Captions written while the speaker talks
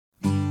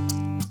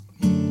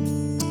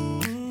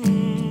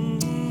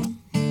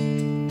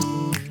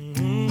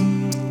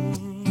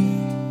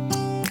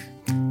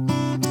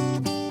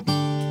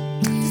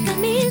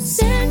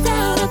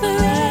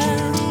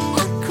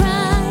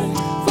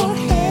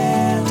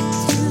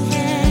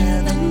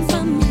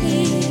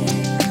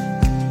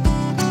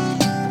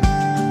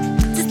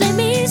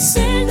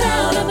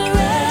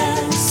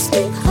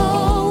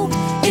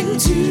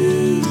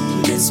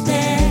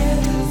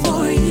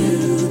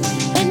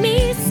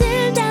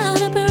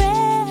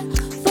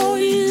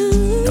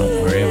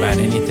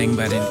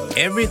that in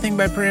everything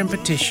by prayer and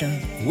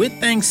petition, with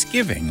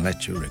thanksgiving,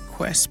 let your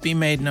requests be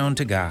made known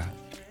to God.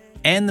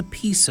 And the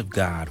peace of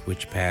God,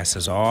 which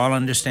passes all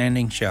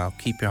understanding, shall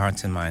keep your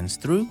hearts and minds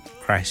through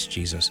Christ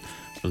Jesus.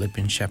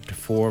 Philippians chapter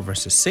 4,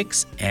 verses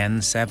 6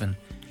 and 7.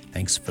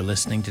 Thanks for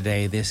listening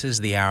today. This is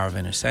the Hour of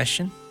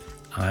Intercession.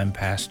 I'm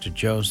Pastor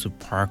Joseph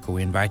Parker.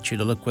 We invite you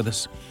to look with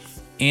us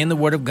in the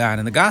Word of God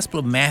in the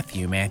Gospel of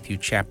Matthew, Matthew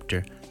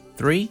chapter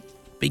 3,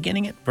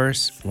 beginning at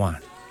verse 1.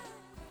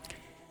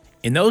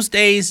 In those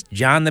days,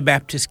 John the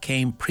Baptist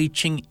came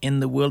preaching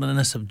in the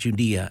wilderness of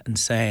Judea and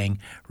saying,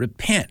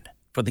 "Repent,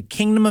 for the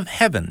kingdom of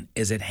heaven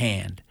is at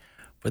hand.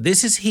 For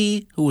this is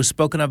he who was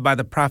spoken of by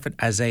the prophet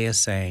Isaiah,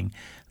 saying,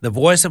 the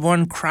voice of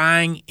one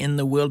crying in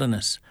the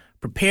wilderness,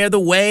 prepare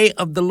the way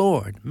of the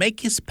Lord,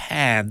 make his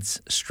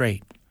paths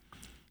straight."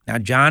 Now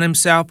John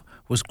himself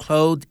was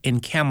clothed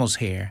in camel's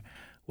hair,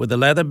 with a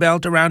leather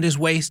belt around his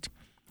waist,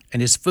 and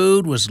his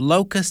food was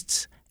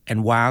locusts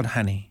and wild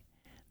honey.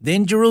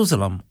 Then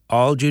Jerusalem,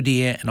 all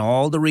Judea, and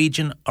all the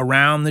region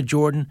around the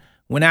Jordan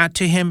went out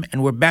to him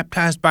and were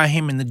baptized by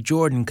him in the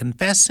Jordan,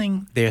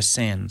 confessing their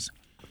sins.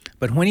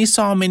 But when he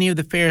saw many of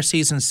the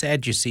Pharisees and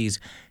Sadducees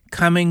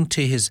coming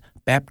to his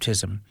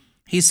baptism,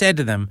 he said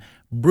to them,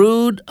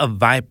 "Brood of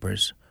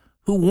vipers,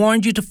 who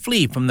warned you to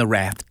flee from the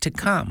wrath to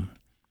come?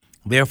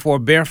 Therefore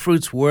bear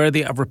fruits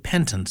worthy of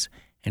repentance,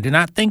 and do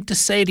not think to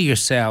say to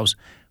yourselves,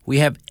 'We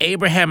have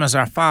Abraham as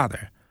our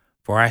father.'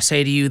 For I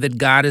say to you that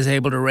God is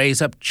able to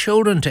raise up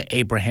children to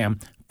Abraham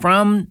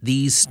from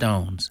these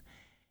stones.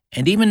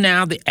 And even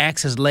now the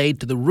axe is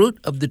laid to the root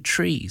of the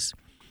trees.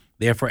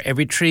 Therefore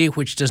every tree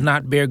which does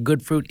not bear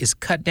good fruit is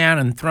cut down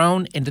and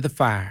thrown into the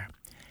fire.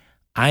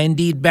 I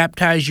indeed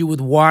baptize you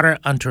with water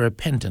unto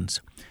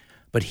repentance.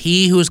 But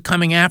he who is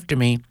coming after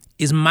me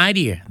is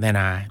mightier than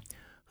I,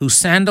 whose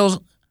sandals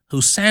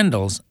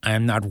I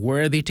am not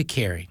worthy to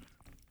carry.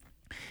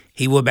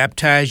 He will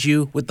baptize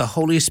you with the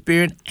Holy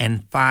Spirit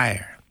and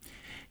fire.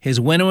 His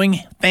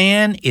winnowing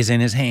fan is in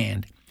his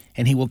hand,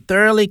 and he will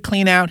thoroughly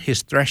clean out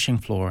his threshing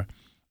floor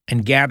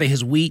and gather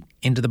his wheat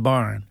into the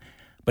barn,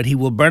 but he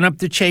will burn up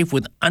the chaff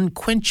with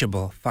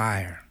unquenchable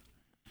fire."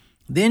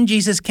 Then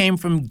Jesus came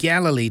from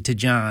Galilee to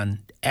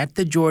John at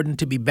the Jordan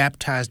to be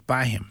baptized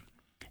by him.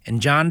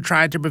 And John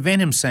tried to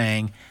prevent him,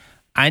 saying,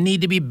 "I need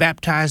to be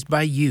baptized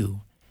by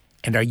you,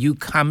 and are you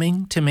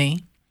coming to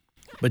me?"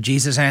 But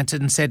Jesus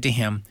answered and said to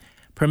him,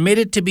 "Permit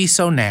it to be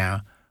so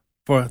now,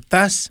 for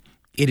thus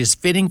it is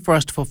fitting for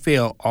us to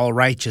fulfill all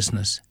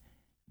righteousness."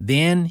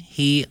 Then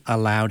he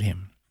allowed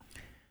him.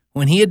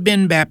 When he had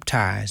been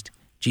baptized,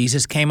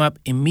 Jesus came up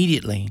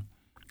immediately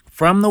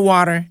from the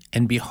water,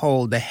 and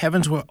behold, the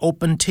heavens were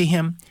opened to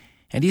him,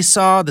 and he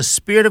saw the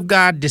Spirit of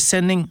God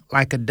descending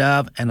like a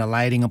dove and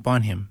alighting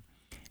upon him.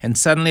 And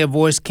suddenly a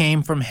voice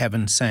came from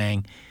heaven,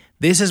 saying,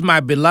 "This is my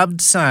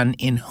beloved Son,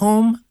 in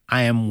whom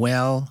I am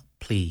well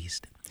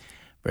pleased."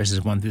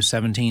 Verses 1 through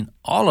 17,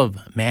 all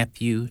of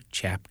Matthew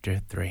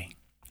chapter 3.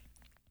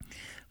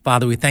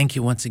 Father, we thank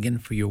you once again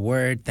for your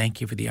word.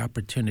 Thank you for the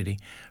opportunity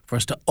for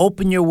us to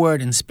open your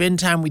word and spend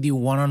time with you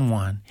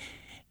one-on-one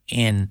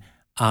in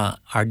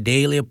our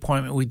daily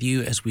appointment with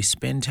you as we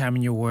spend time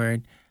in your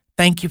word.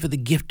 Thank you for the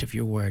gift of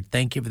your word.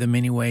 Thank you for the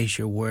many ways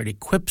your word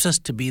equips us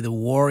to be the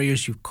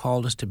warriors you've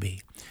called us to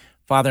be.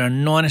 Father,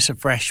 anoint us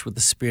afresh with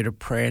the spirit of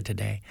prayer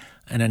today,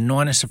 and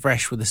anoint us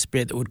afresh with the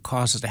spirit that would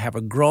cause us to have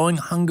a growing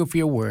hunger for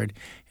your word.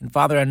 And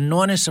Father,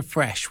 anoint us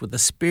afresh with the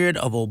spirit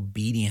of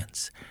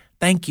obedience.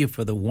 Thank you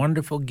for the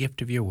wonderful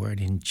gift of your word.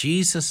 In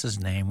Jesus'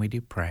 name we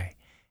do pray.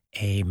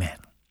 Amen.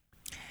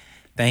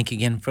 Thank you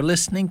again for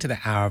listening to the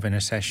Hour of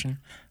Intercession.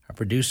 Our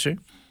producer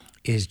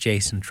is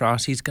Jason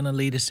Tross. He's going to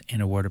lead us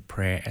in a word of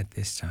prayer at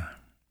this time.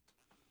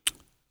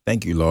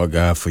 Thank you, Lord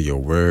God, for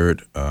your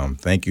word.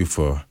 Thank you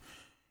for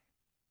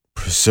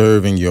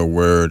preserving your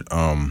word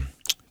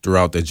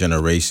throughout the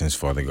generations,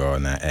 Father God.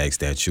 And I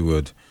ask that you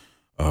would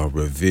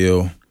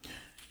reveal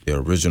the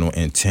original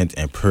intent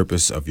and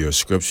purpose of your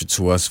scripture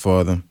to us,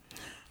 Father.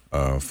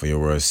 For your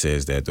word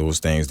says that those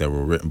things that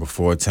were written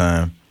before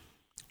time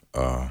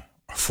are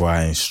for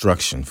our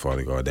instruction,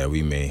 Father God, that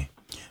we may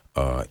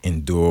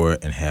endure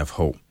and have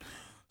hope.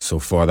 So,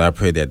 Father, I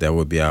pray that that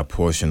would be our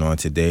portion on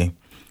today.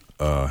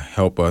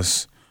 Help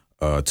us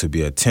to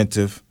be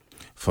attentive.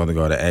 Father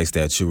God, I ask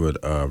that you would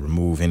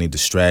remove any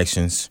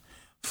distractions,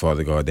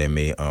 Father God, that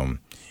may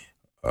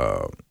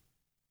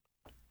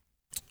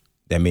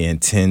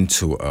intend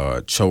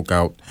to choke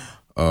out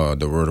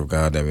the word of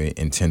God, that may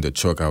intend to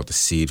choke out the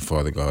seed,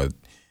 Father God,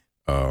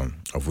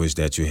 of which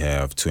that you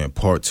have to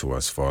impart to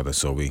us, Father.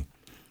 So we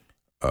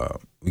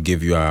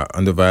give you our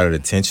undivided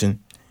attention,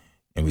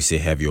 and we say,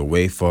 have your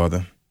way,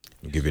 Father.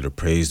 We give you the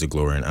praise, the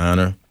glory, and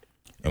honor,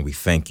 and we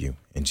thank you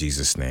in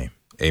Jesus' name.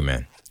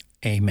 Amen.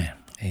 Amen.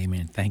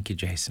 Amen. Thank you,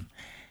 Jason.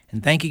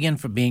 And thank you again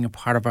for being a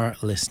part of our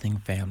listening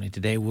family.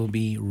 Today we'll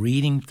be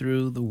reading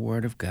through the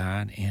Word of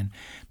God. And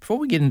before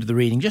we get into the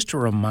reading, just a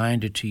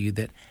reminder to you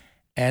that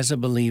as a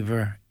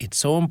believer, it's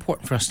so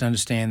important for us to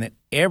understand that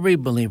every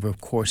believer,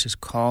 of course, is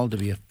called to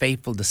be a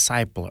faithful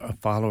disciple, a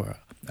follower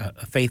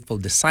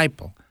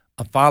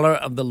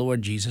of the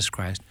Lord Jesus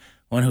Christ,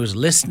 one who is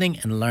listening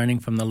and learning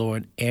from the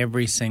Lord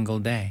every single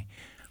day.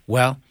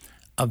 Well,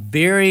 a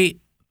very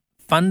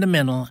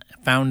fundamental,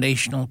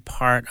 foundational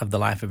part of the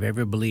life of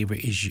every believer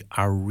is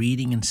our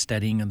reading and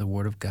studying of the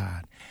Word of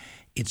God.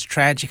 It's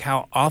tragic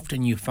how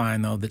often you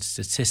find, though, that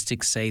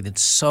statistics say that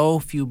so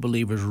few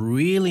believers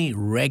really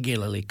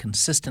regularly,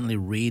 consistently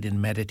read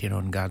and meditate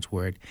on God's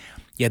Word.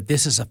 Yet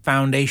this is a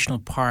foundational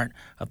part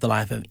of the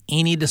life of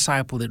any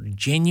disciple that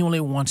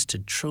genuinely wants to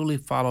truly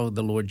follow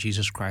the Lord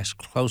Jesus Christ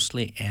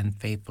closely and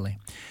faithfully.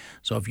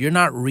 So if you're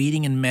not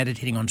reading and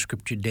meditating on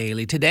Scripture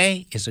daily,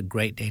 today is a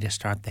great day to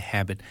start the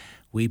habit.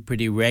 We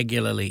pretty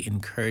regularly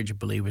encourage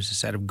believers to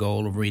set a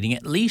goal of reading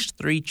at least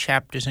 3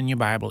 chapters in your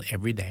Bible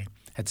every day.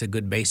 That's a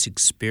good basic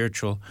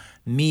spiritual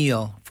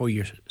meal for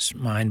your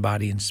mind,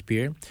 body, and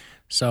spirit.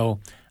 So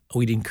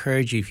we'd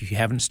encourage you, if you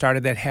haven't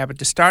started that habit,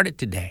 to start it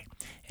today.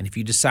 And if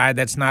you decide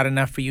that's not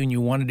enough for you and you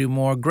want to do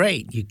more,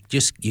 great.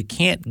 You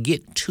can't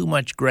get too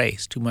much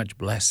grace, too much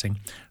blessing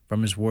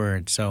from His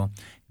Word. So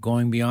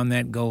going beyond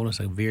that goal is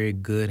a very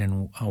good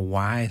and a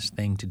wise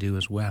thing to do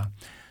as well.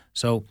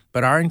 So,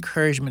 but our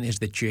encouragement is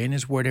that you're in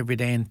His Word every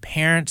day. And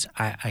parents,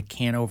 I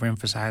can't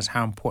overemphasize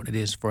how important it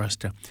is for us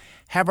to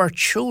have our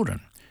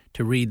children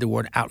to read the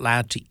Word out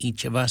loud to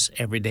each of us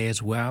every day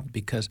as well,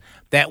 because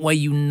that way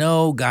you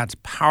know God's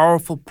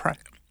powerful,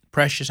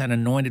 precious, and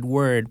anointed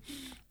Word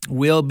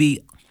will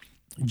be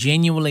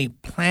genuinely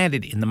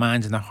planted in the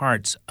minds and the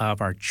hearts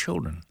of our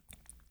children.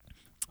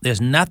 There's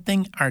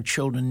nothing our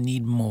children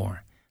need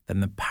more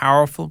than the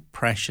powerful,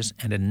 precious,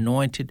 and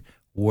anointed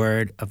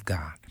Word of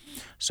God.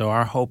 So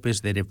our hope is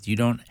that if you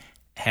don't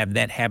have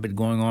that habit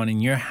going on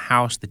in your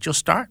house, that you'll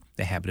start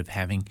the habit of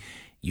having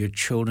your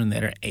children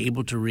that are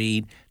able to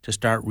read to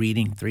start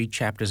reading 3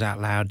 chapters out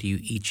loud to you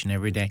each and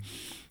every day.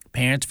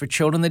 Parents for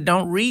children that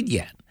don't read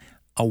yet,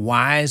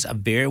 a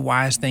very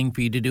wise thing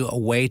for you to do, a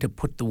way to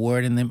put the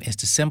Word in them is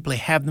to simply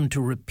have them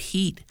to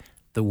repeat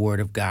the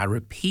Word of God.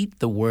 Repeat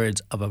the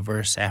words of a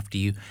verse after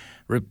you.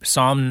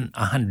 Psalm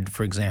 100,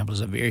 for example, is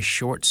a very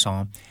short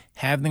psalm.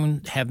 Have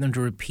them to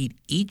repeat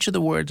each of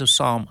the words of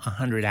Psalm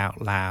 100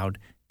 out loud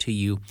to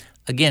you.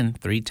 Again,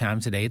 3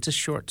 times a day. It's a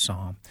short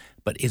psalm,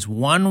 but it's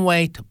one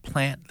way to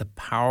plant the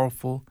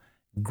powerful,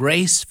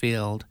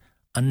 grace-filled,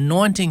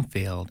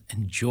 anointing-filled,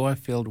 and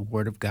joy-filled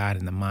Word of God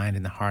in the mind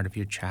and the heart of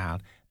your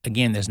child.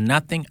 Again, there's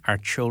nothing our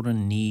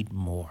children need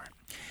more.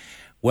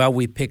 Well,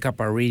 we pick up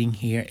our reading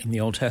here in the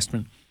Old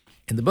Testament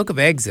in the book of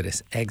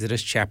Exodus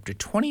chapter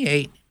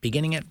 28,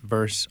 beginning at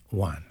verse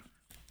 1.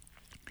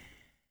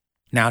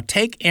 Now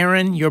take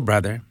Aaron your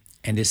brother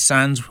and his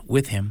sons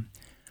with him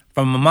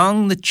from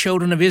among the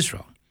children of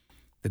Israel,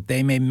 that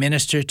they may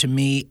minister to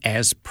me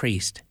as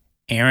priest,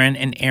 Aaron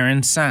and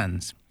Aaron's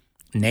sons,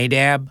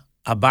 Nadab,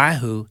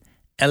 Abihu,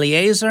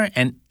 Eleazar,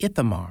 and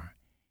Ithamar.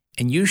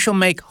 And you shall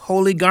make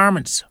holy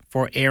garments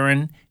for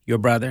Aaron your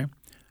brother,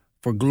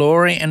 for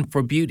glory and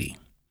for beauty.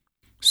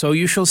 So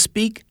you shall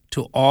speak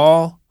to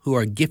all who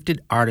are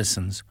gifted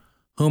artisans,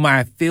 whom I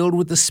have filled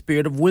with the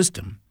spirit of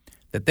wisdom,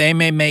 that they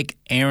may make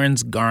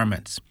Aaron's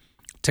garments,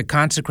 to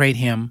consecrate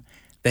him,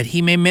 that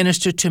he may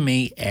minister to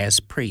me as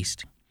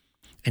priest.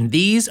 And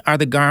these are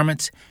the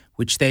garments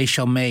which they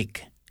shall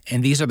make,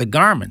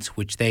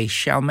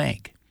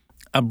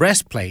 a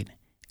breastplate,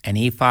 an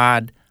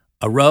ephod,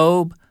 a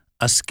robe,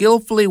 a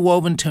skillfully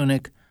woven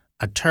tunic,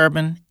 a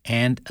turban,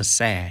 and a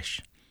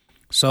sash.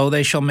 So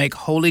they shall make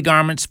holy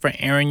garments for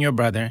Aaron your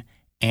brother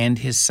and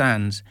his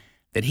sons,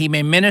 that he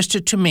may minister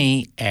to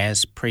me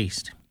as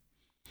priest.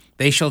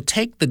 They shall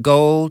take the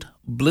gold,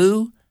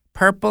 blue,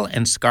 purple,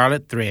 and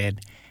scarlet thread,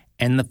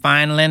 and the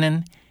fine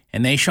linen,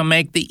 and they shall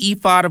make the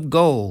ephod of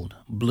gold,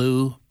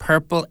 blue,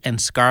 purple,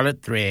 and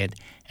scarlet thread,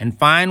 and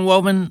fine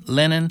woven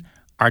linen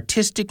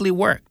artistically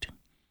worked.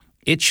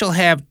 It shall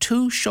have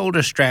 2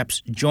 shoulder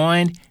straps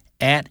joined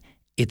at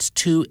its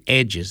 2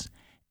 edges,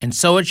 and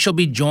so it shall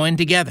be joined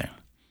together.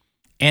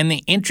 And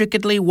the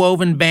intricately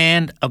woven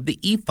band of the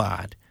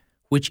ephod,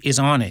 which is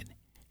on it,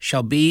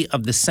 shall be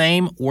of the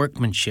same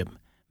workmanship,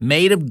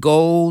 made of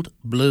gold,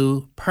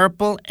 blue,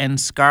 purple, and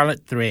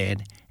scarlet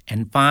thread,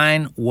 and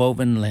fine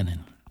woven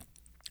linen.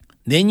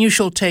 Then you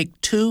shall take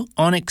 2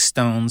 onyx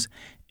stones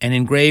and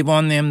engrave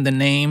on them the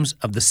names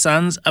of the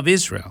sons of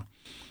Israel,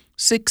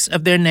 6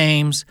 of their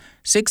names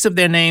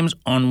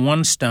on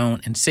one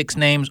stone, and 6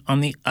 names on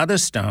the other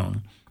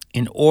stone,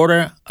 in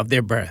order of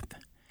their birth,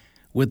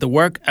 with the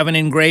work of an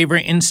engraver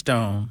in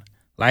stone,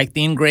 like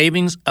the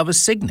engravings of a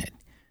signet.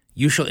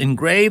 You shall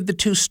engrave the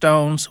 2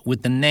 stones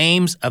with the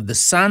names of the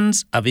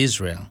sons of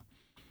Israel.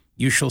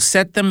 You shall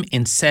set them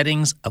in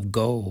settings of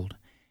gold.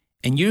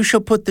 And you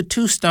shall put the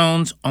 2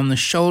 stones on the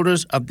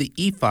shoulders of the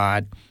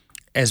ephod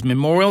as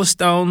memorial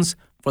stones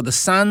for the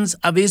sons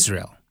of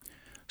Israel.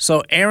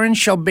 So Aaron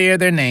shall bear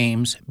their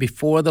names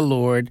before the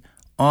Lord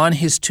on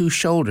his 2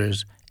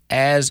 shoulders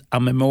as a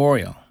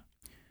memorial.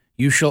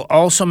 You shall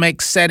also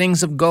make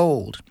settings of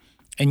gold,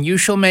 and you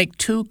shall make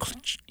 2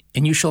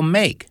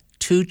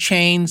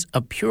 chains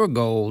of pure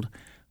gold,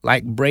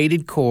 like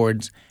braided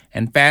cords,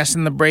 and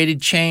fasten the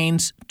braided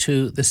chains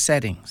to the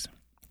settings.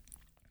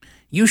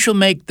 You shall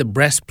make the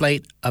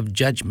breastplate of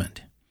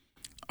judgment.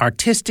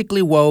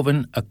 artistically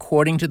woven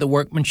according to the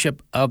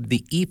workmanship of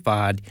the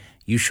ephod,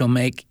 you shall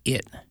make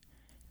it.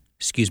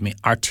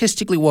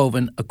 Artistically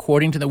woven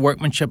according to the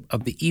workmanship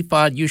of the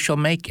ephod, you shall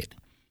make it.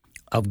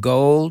 Of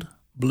gold,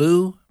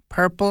 blue,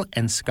 purple,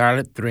 and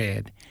scarlet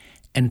thread,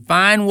 and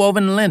fine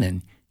woven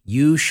linen,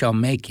 you shall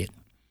make it.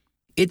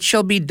 It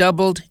shall be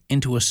doubled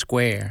into a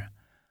square.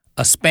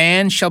 A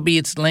span shall be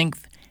its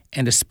length,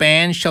 and a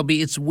span shall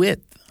be its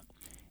width.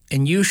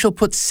 And you shall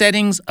put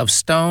settings of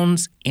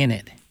stones in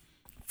it,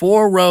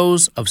 4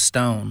 rows of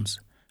stones.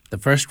 The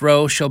first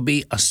row shall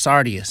be a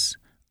sardius,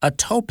 a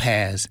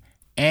topaz,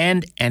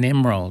 and an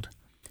emerald.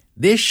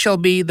 This shall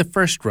be the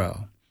first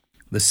row.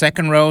 The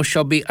second row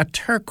shall be a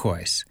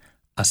turquoise,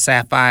 a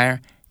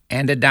sapphire,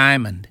 and a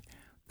diamond.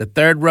 The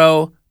third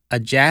row, a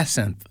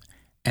jacinth,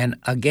 an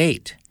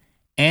agate,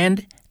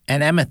 and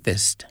an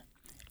amethyst.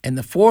 And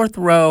the fourth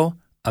row,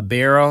 a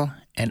beryl,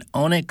 an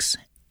onyx,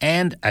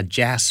 and a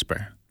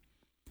jasper.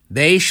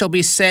 They shall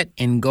be set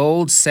in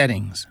gold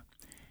settings.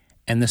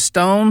 And the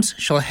stones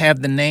shall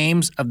have the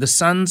names of the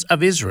sons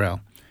of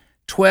Israel,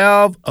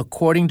 12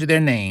 according to their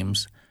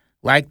names,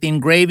 like the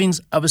engravings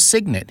of a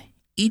signet,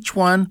 each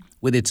one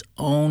with its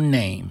own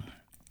name.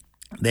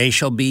 They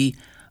shall be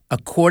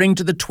according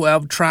to the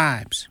 12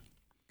 tribes.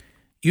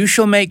 You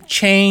shall make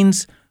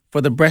chains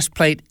for the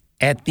breastplate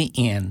at the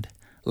end,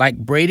 like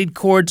braided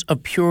cords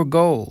of pure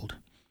gold.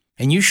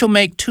 And you shall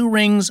make 2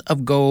 rings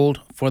of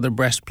gold for the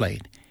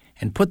breastplate,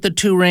 and put the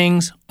 2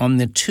 rings on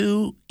the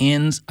 2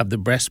 ends of the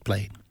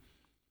breastplate.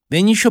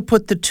 Then you shall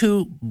put the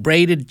 2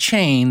 braided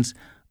chains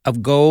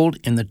of gold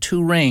in the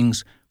 2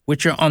 rings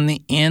which are on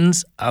the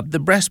ends of the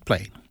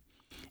breastplate.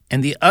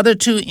 And the other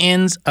 2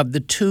 ends of the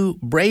 2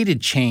 braided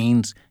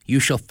chains you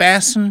shall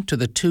fasten to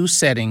the 2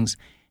 settings,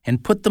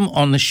 and put them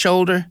on the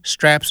shoulder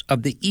straps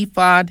of the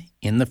ephod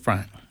in the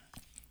front.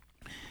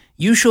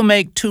 You shall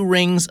make 2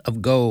 rings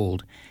of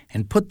gold,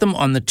 and put them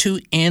on the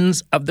 2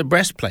 ends of the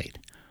breastplate,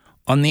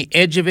 on the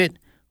edge of it,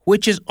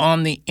 which is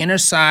on the inner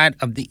side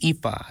of the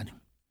ephod.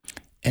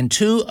 And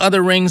 2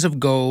 other rings of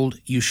gold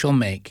you shall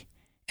make,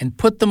 and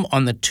put them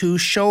on the 2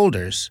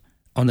 shoulders,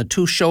 on the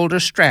 2 shoulder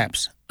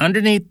straps,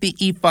 underneath the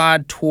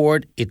ephod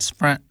toward its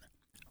front,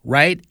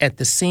 right at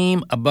the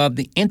seam above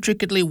the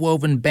intricately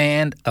woven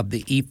band of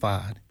the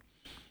ephod.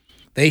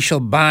 They shall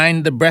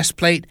bind the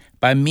breastplate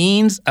by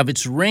means of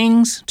its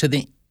rings to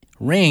the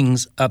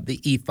rings of the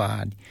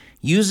ephod,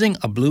 using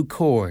a blue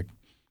cord,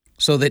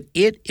 so that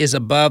it is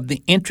above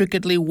the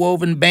intricately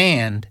woven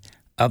band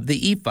of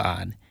the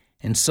ephod,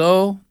 and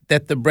so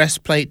that the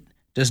breastplate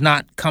does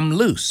not come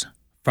loose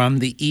from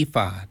the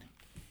ephod.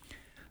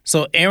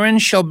 So Aaron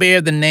shall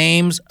bear the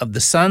names of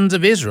the sons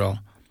of Israel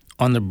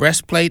on the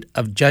breastplate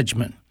of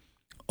judgment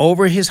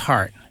over his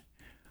heart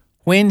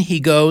when he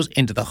goes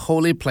into the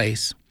holy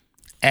place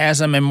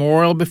as a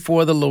memorial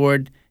before the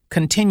Lord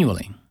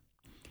continually.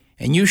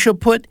 And you shall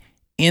put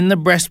in the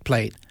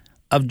breastplate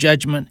of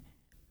judgment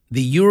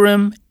the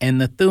Urim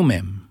and the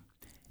Thummim,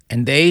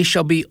 and they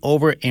shall be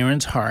over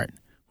Aaron's heart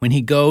when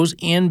he goes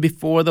in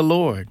before the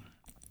Lord.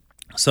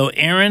 So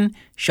Aaron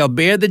shall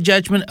bear the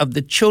judgment of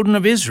the children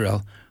of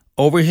Israel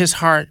over his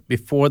heart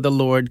before the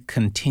Lord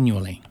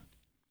continually.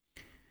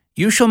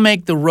 You shall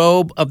make the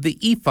robe of the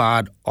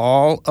ephod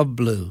all of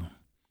blue.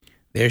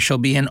 There shall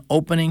be an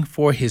opening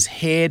for his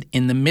head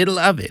in the middle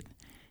of it.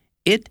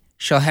 It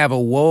shall have a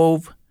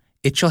woven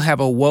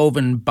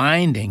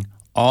binding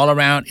all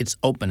around its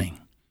opening,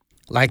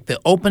 like the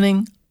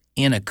opening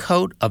in a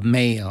coat of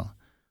mail,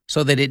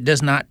 so that it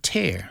does not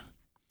tear.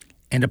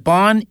 And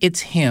upon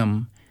its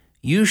hem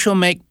you shall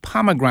make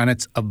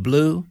pomegranates of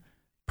blue,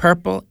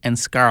 purple, and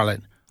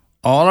scarlet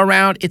all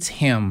around its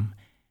hem,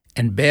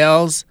 and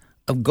bells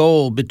of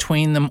gold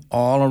between them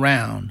all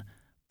around,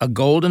 a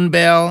golden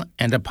bell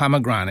and a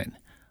pomegranate,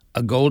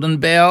 a golden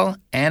bell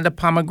and a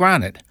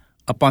pomegranate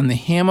upon the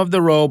hem of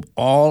the robe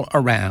all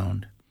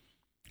around.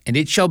 And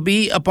it shall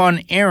be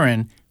upon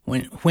Aaron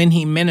when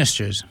he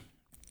ministers,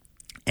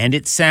 and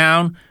its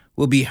sound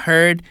will be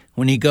heard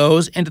when he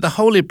goes into the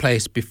holy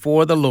place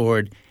before the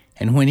Lord,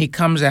 and when he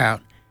comes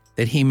out,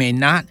 that he may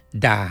not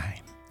die.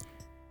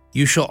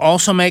 You shall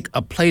also make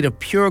a plate of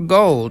pure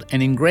gold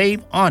and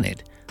engrave on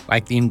it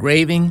like the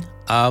engraving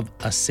of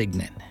a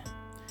signet.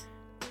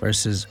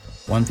 Verses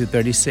 1 through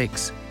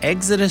 36,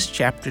 Exodus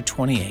chapter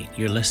 28.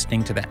 You're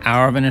listening to the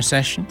Hour of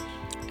Intercession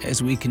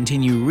as we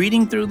continue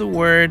reading through the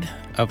Word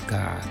of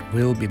God.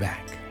 We'll be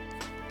back.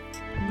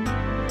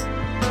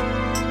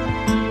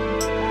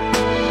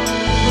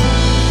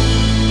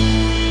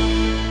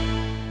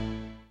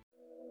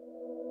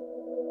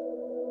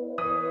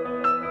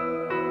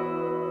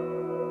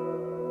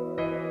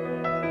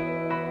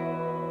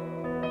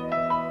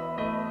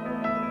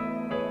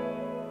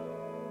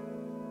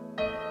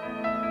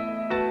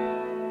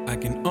 I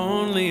can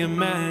only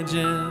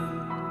imagine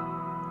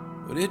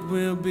what it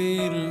will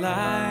be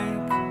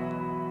like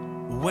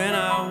when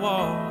I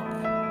walk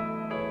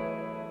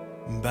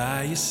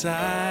by your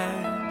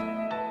side.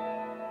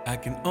 I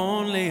can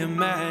only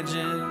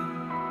imagine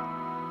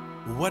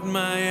what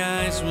my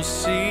eyes will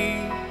see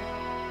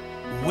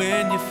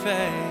when your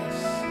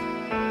face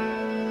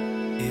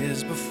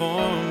is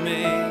before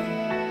me.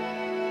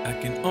 I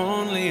can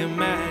only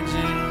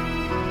imagine.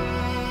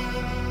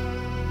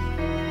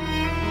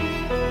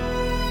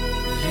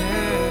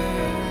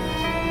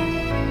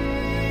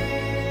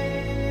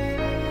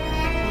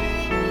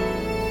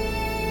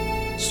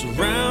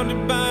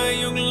 Surrounded by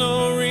your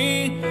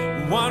glory,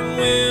 what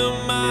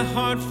will my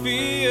heart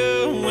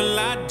feel? Will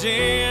I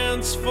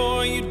dance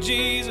for you,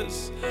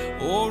 Jesus,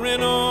 or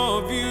in awe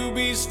of you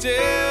be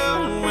still?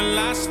 Will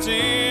I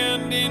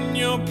stand in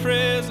your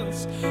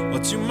presence, or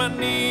to my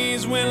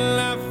knees will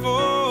I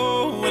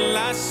fall? Will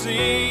I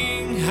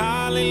sing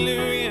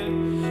hallelujah?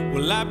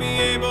 Will I be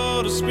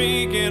able to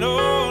speak at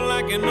all?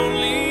 I can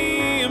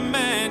only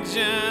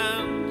imagine.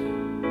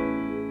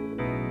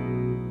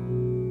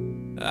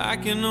 I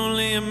can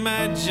only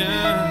imagine.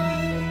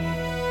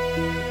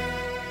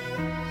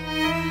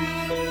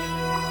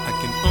 I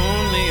can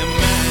only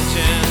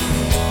imagine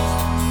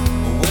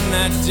when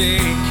that day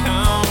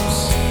comes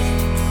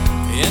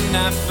and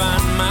I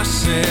find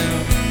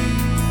myself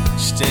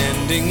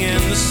standing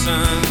in the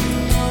sun.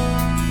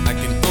 I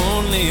can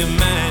only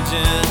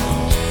imagine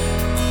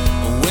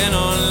when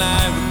all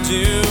I would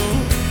do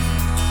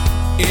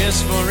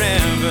is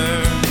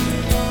forever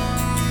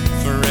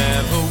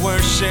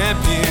worship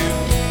you.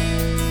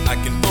 I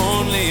can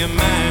only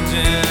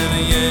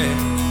imagine, yeah.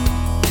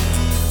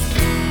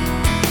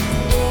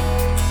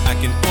 I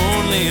can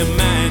only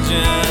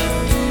imagine.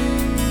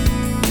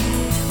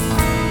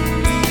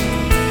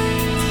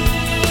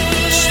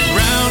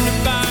 Surrounded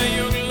by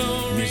your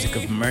glory. Music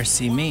of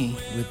Mercy Me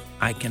with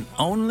I Can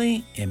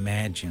Only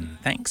Imagine.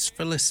 Thanks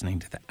for listening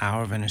to the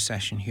Hour of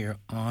Intercession here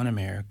on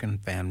American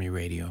Family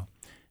Radio.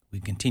 We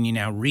continue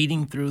now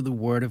reading through the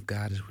Word of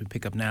God as we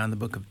pick up now in the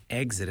book of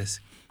Exodus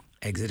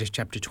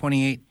chapter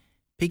 28,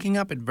 picking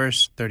up at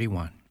verse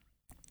 31.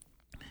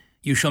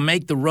 You shall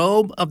make the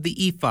robe of the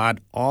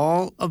ephod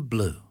all of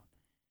blue.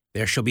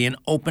 There shall be an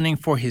opening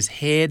for his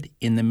head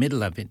in the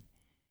middle of it.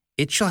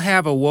 It shall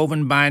have a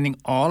woven binding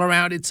all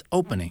around its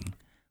opening,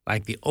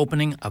 like the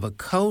opening of a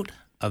coat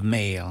of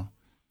mail,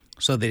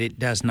 so that it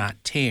does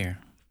not tear.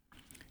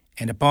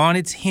 And upon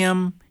its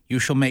hem you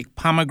shall make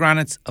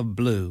pomegranates of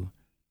blue,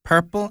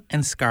 purple,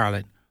 and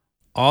scarlet,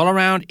 all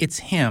around its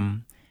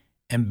hem,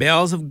 and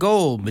bells of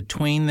gold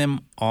between them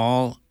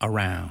all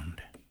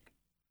around.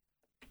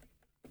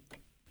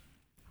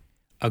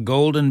 A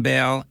golden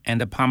bell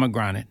and a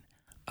pomegranate,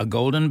 a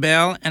golden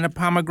bell and a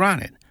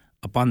pomegranate,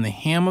 upon the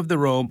hem of the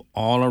robe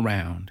all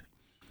around.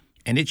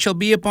 And it shall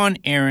be upon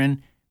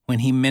Aaron when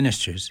he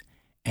ministers,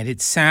 and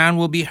its sound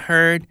will be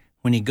heard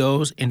when he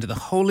goes into the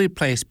holy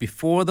place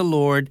before the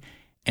Lord,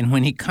 and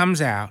when he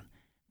comes out,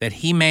 that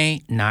he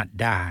may not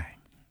die.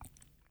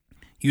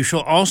 You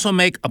shall also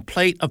make a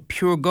plate of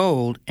pure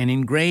gold and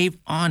engrave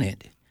on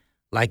it,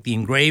 like the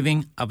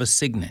engraving of a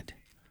signet,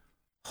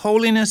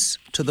 holiness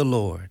to the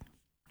Lord.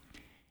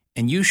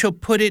 And you shall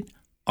put it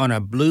on a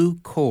blue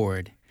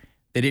cord,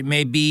 that it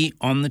may be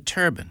on the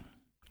turban.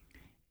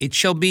 It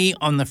shall be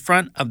on the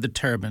front of the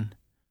turban,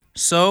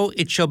 so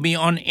it shall be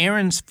on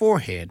Aaron's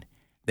forehead,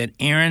 that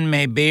Aaron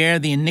may bear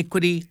the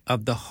iniquity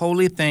of the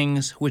holy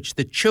things which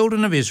the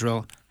children of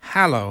Israel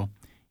hallow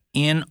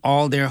in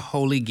all their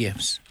holy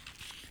gifts.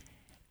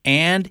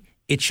 And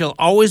it shall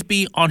always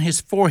be on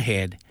his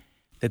forehead,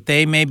 that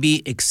they may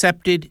be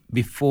accepted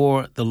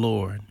before the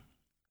Lord.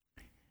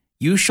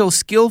 You shall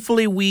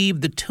skillfully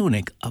weave the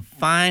tunic of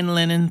fine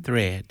linen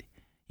thread.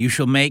 You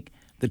shall make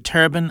the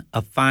turban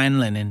of fine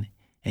linen,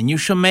 and you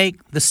shall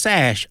make the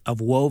sash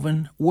of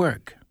woven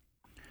work.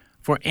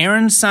 For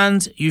Aaron's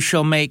sons you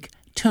shall make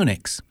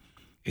tunics,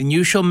 and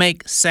you shall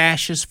make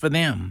sashes for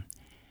them,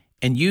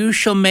 and you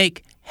shall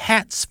make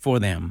hats for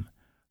them,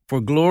 for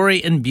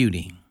glory and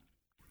beauty.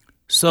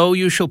 So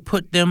you shall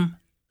put them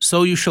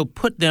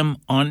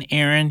on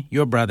Aaron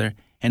your brother,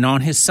 and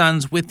on his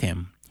sons with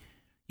him.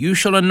 You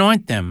shall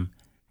anoint them,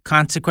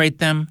 consecrate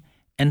them,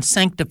 and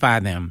sanctify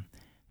them,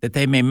 that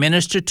they may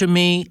minister to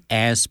me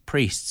as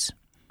priests.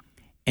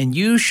 And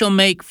you shall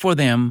make for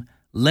them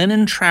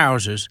linen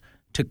trousers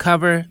to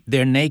cover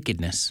their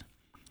nakedness.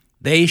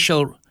 They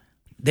shall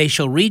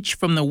reach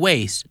from the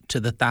waist to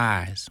the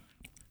thighs.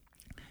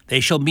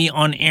 They shall be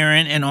on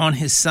Aaron and on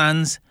his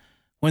sons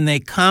when they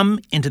come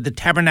into the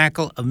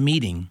tabernacle of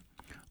meeting,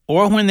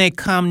 or when they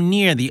come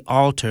near the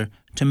altar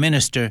to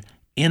minister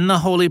in the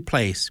holy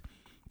place,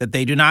 that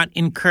they do not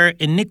incur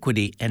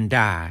iniquity and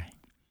die.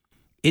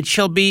 It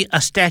shall be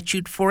a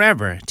statute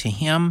forever to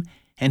him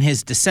and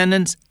his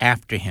descendants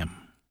after him.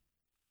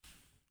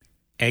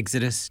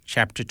 Exodus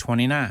chapter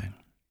 29.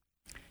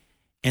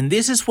 And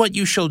this is what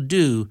you shall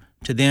do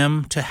to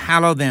them to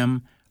hallow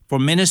them for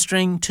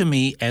ministering to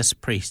me as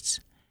priests.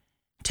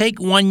 Take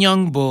 1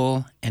 young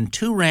bull and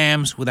 2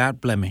 rams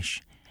without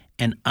blemish,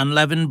 and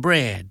unleavened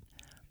bread,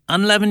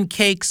 unleavened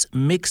cakes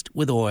mixed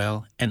with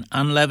oil, and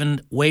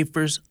unleavened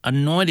wafers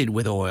anointed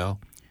with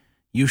oil.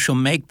 You shall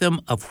make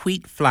them of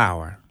wheat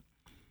flour.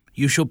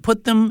 You shall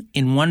put them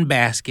in 1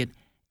 basket,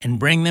 and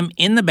bring them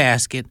in the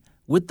basket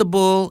with the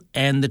bull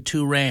and the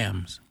 2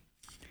 rams.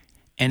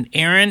 And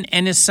Aaron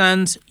and his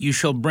sons you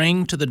shall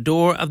bring to the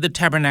door of the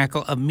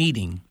tabernacle of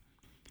meeting,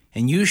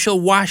 and you shall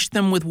wash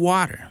them with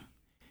water.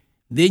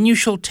 Then you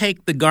shall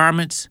take the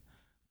garments,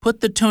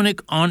 put the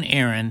tunic on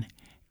Aaron,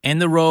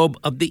 and the robe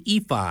of the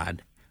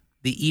ephod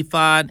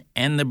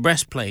and the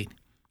breastplate,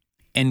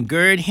 and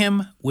gird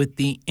him with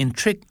the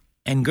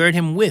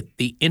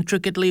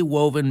intricately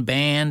woven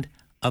band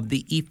of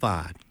the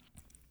ephod.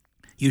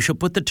 You shall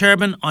put the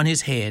turban on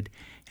his head,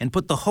 and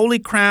put the holy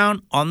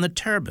crown on the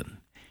turban.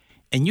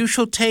 And you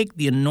shall take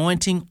the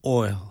anointing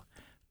oil,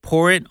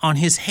 pour it on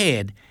his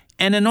head,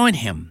 and anoint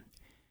him.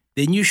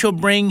 Then you shall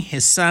bring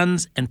his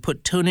sons and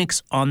put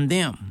tunics on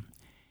them.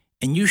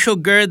 And you shall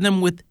gird them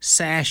with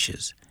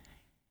sashes,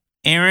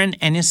 Aaron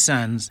and his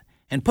sons,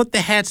 and put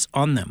the hats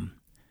on them.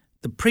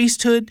 The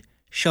priesthood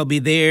shall be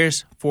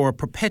theirs for a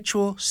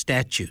perpetual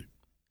statute.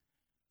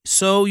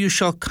 So you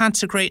shall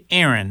consecrate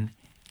Aaron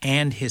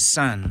and his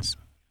sons.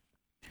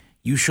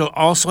 You shall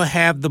also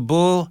have the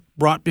bull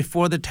brought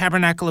before the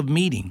tabernacle of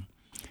meeting,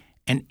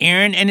 and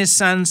Aaron and his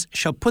sons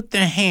shall put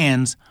their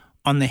hands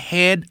on the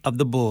head of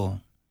the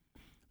bull.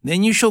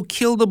 Then you shall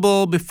kill the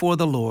bull before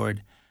the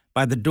Lord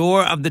by the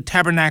door of the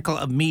tabernacle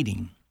of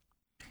meeting.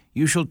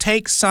 You shall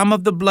take some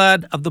of the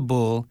blood of the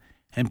bull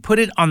and put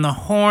it on the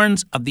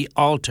horns of the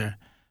altar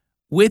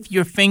with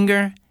your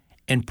finger,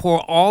 and pour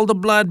all the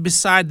blood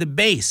beside the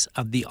base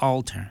of the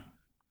altar.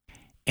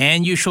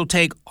 And you shall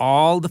take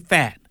all the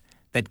fat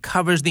that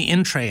covers the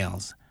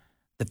entrails,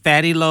 the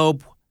fatty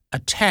lobe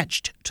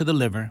attached to the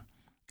liver,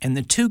 and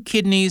the 2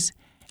 kidneys,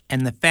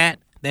 and the fat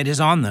that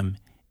is on them,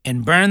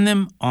 and burn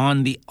them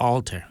on the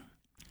altar.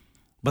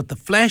 But the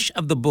flesh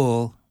of the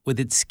bull, with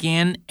its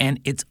skin and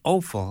its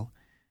offal,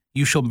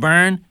 you shall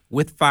burn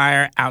with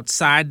fire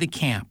outside the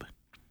camp.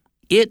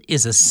 It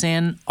is a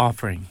sin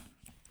offering.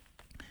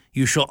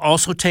 You shall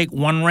also take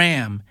 1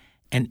 ram,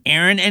 and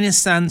Aaron and his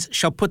sons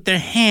shall put their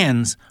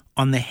hands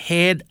on the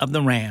head of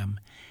the ram.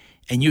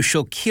 And you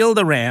shall kill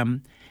the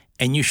ram,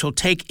 and you shall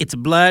take its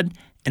blood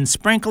and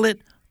sprinkle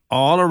it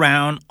all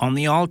around on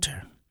the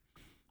altar.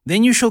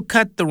 Then you shall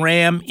cut the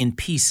ram in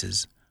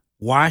pieces,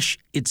 wash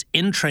its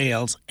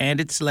entrails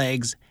and its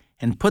legs,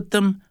 and put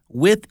them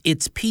with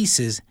its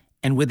pieces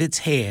and with its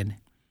head.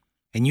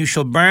 And you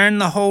shall burn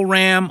the whole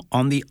ram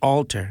on the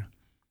altar.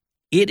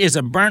 It is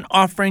a burnt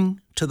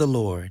offering to the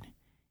Lord.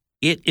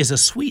 It is a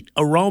sweet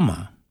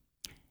aroma.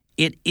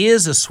 It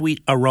is a sweet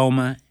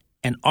aroma,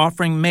 an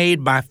offering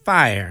made by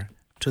fire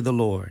to the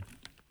Lord.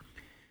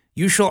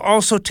 You shall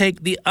also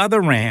take the other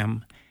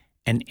ram,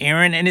 and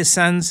Aaron and his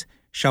sons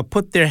shall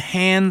put their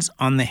hands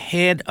on the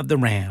head of the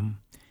ram.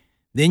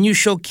 Then you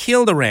shall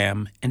kill the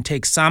ram, and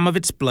take some of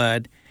its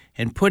blood,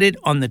 and put it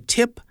on the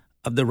tip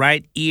of the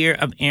right ear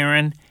of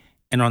Aaron,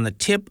 and on the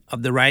tip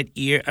of the right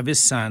ear of his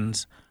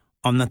sons,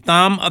 on the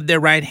thumb of their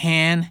right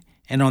hand,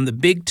 and on the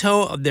big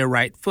toe of their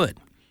right foot,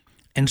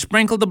 and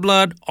sprinkle the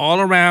blood all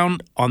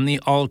around on the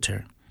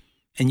altar.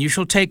 And you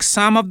shall take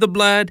some of the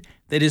blood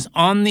that is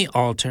on the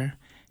altar,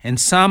 and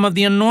some of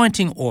the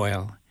anointing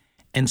oil,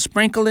 and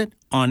sprinkle it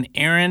on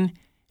Aaron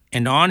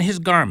and on his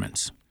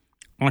garments,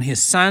 on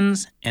his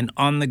sons and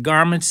on the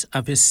garments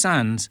of his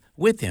sons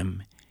with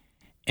him.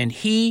 And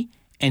he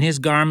and his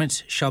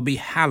garments shall be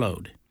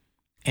hallowed,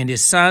 and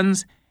his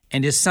sons'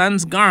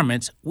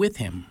 garments with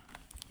him.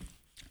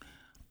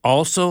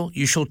 Also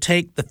you shall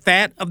take the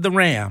fat of the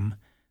ram,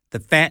 the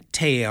fat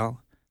tail,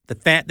 the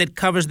fat that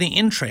covers the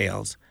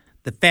entrails,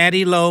 the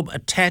fatty lobe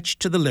attached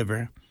to the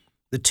liver,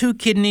 the 2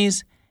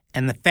 kidneys,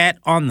 and the fat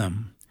on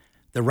them,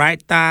 the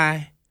right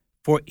thigh,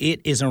 for it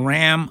is a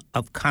ram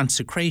of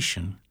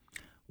consecration,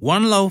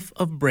 1 loaf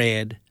of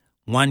bread,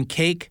 1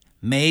 cake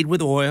made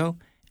with oil,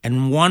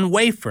 and 1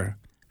 wafer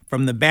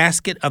from the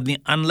basket of the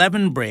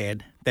unleavened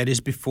bread that is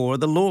before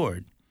the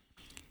Lord.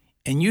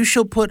 And you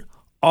shall put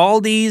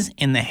all these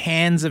in the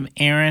hands of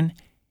Aaron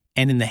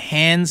and in the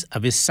hands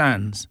of his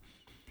sons,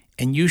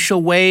 and you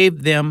shall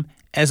wave them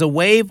as a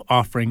wave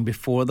offering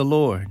before the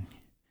Lord.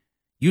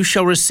 You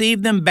shall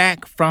receive them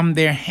back from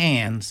their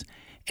hands,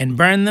 and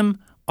burn them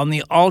on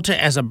the altar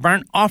as a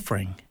burnt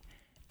offering,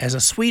 as a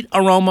sweet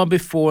aroma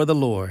before the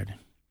Lord.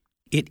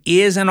 It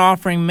is an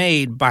offering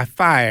made by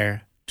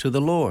fire to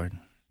the Lord.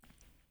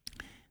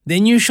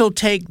 Then you shall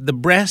take the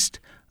breast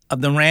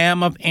of the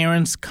ram of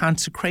Aaron's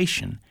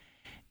consecration,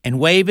 and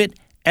wave it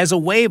as a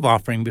wave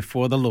offering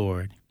before the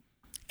Lord,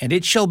 and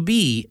it shall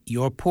be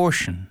your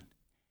portion.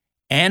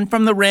 And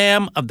from the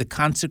ram of the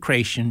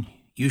consecration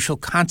you shall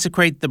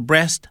consecrate the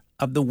breast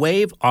of the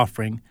wave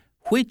offering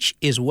which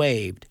is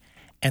waved,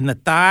 and the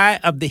thigh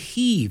of the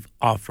heave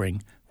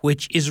offering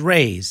which is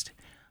raised,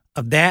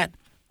 of that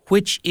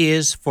which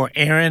is for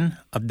Aaron,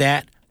 of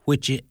that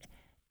which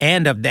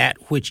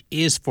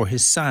is for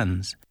his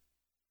sons.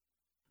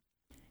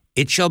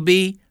 It shall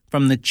be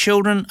from the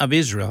children of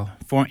Israel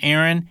for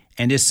Aaron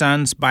and his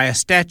sons by a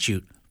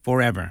statute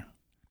forever.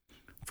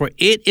 For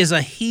it is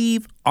a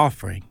heave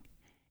offering.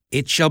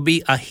 It shall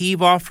be a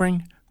heave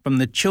offering from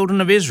the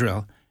children of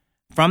Israel,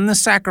 from the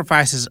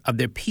sacrifices of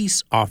their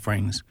peace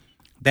offerings,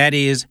 that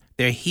is,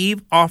 their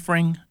heave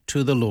offering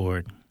to the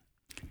Lord.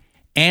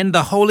 And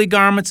the holy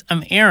garments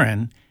of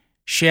Aaron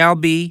shall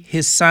be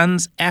his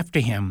sons after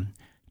him,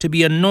 to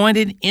be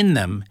anointed in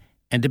them,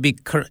 and to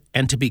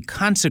be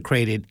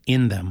consecrated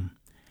in them.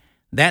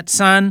 That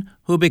son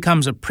who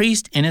becomes a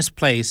priest in his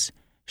place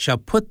shall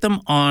put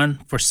them on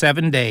for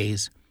 7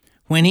 days,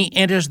 when he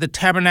enters the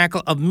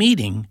tabernacle of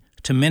meeting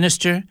to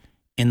minister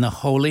in the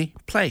holy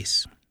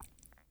place.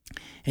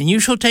 And you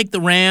shall take the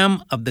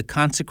ram of the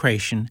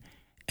consecration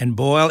and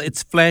boil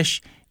its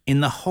flesh in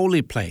the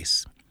holy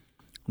place.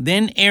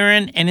 Then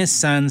Aaron and his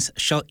sons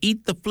shall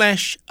eat the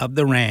flesh of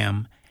the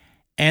ram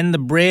and the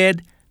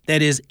bread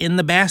that is in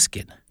the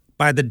basket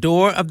by the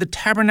door of the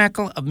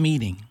tabernacle of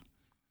meeting.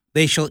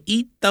 They shall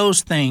eat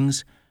those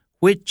things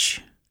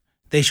with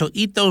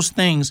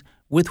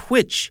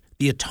which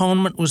the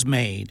atonement was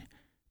made,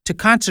 to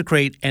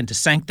consecrate and to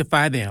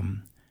sanctify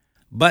them.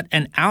 But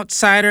an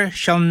outsider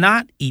shall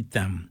not eat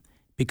them,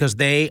 because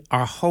they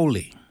are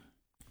holy.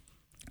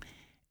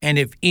 And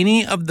if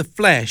any of the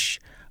flesh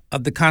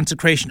of the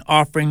consecration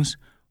offerings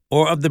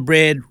or of the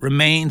bread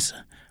remains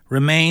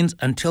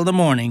until the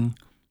morning,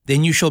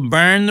 then you shall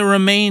burn the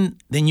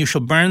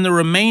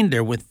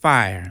remainder with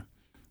fire.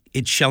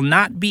 It shall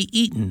not be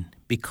eaten,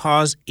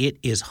 because it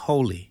is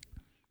holy.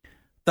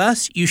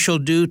 Thus you shall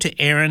do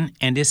to Aaron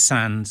and his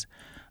sons,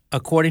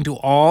 according to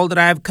all that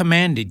I have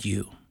commanded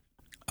you.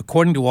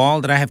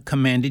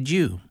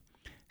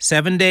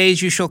 7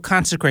 days you shall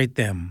consecrate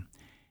them,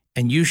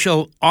 and you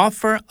shall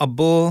offer a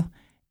bull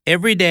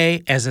every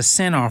day as a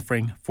sin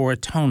offering for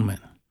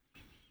atonement.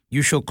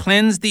 You shall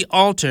cleanse the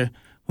altar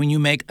when you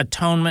make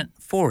atonement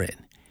for it,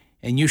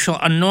 and you shall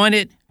anoint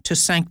it to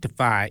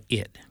sanctify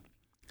it.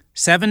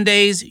 7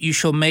 days you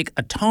shall make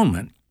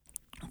atonement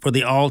for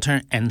the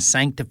altar and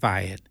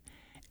sanctify it,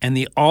 and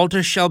the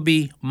altar shall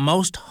be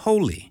most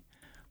holy.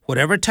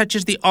 Whatever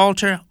touches the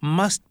altar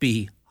must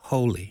be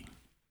holy.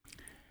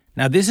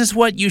 Now this is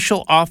what you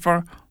shall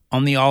offer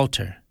on the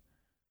altar: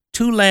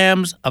 2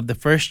 lambs of the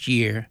first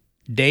year,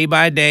 day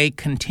by day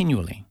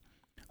continually.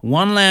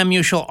 1 lamb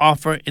you shall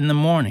offer in the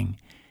morning,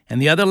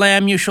 and the other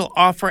lamb you shall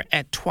offer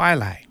at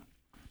twilight.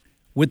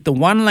 With the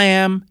 1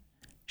 lamb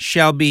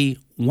shall be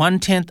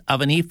 1/10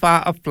 of an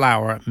ephah of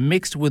flour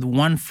mixed with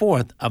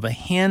 1/4 of a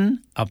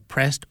hin of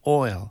pressed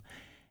oil,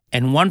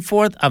 and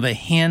 1/4 of a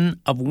hin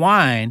of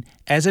wine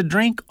as a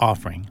drink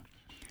offering.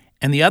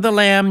 And the other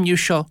lamb you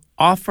shall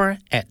offer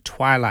at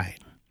twilight.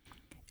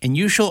 And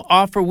you shall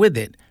offer with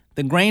it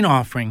the grain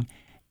offering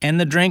and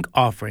the drink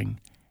offering,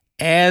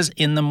 as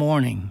in the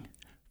morning,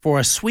 for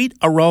a sweet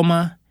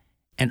aroma,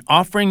 an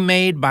offering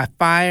made by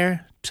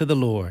fire to the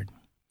Lord.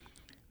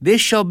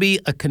 This shall be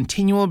a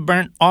continual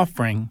burnt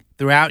offering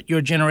throughout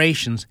your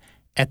generations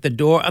at the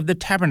door of the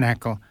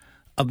tabernacle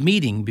of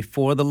meeting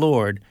before the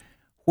Lord,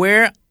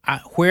 where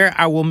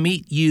I will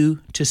meet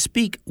you to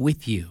speak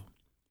with you.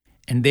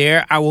 And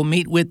there I will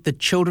meet with the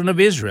children of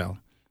Israel,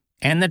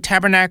 and the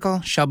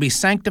tabernacle shall be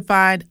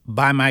sanctified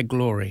by my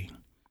glory.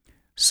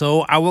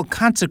 So I will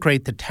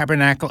consecrate the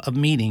tabernacle of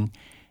meeting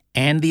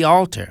and the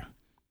altar.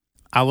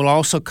 I will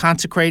also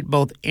consecrate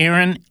both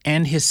Aaron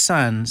and his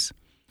sons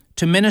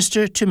to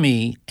minister to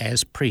me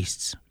as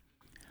priests.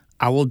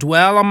 I will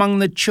dwell among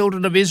the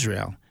children of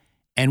Israel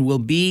and will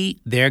be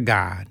their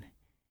God.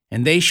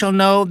 And they shall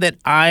know that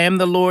I am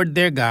the Lord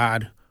their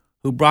God,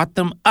 who brought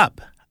them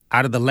up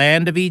out of the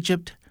land of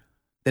Egypt,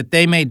 that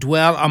they may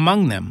dwell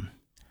among them.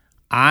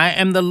 I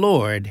am the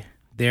Lord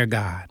their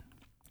God.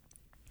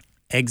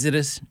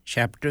 Exodus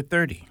chapter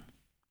 30.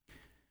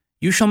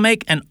 You shall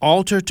make an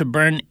altar to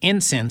burn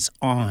incense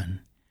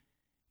on.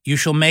 You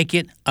shall make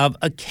it of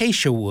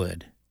acacia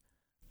wood.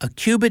 A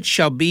cubit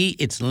shall be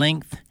its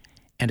length,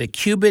 and a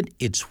cubit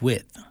its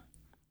width.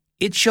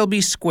 It shall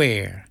be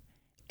square,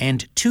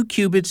 and 2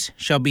 cubits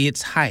shall be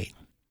its height.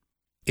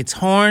 Its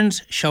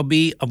horns shall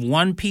be of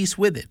 1 piece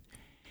with it,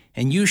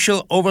 and you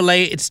shall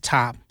overlay its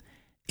top,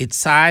 its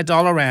sides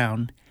all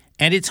around,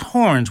 and its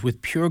horns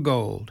with pure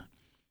gold.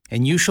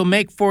 And you shall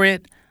make for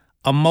it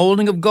a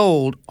molding of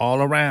gold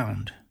all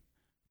around.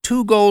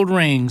 2 gold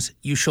rings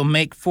you shall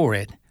make for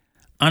it,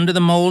 under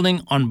the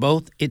molding on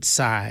both its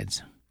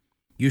sides.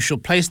 You shall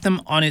place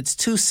them on its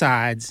 2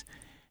 sides,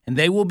 and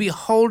they will be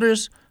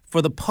holders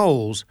for the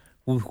poles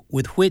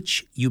with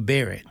which you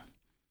bear it.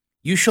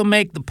 You shall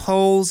make the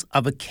poles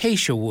of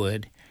acacia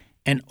wood,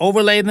 and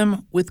overlay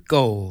them with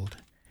gold.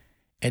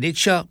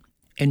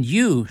 And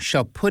you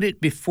shall put it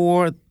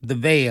before the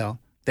veil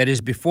that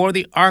is before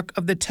the ark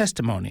of the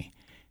testimony,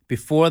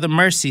 before the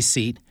mercy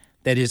seat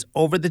that is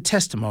over the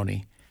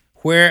testimony,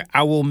 where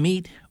I will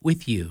meet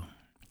with you.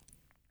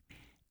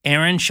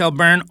 Aaron shall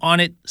burn on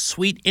it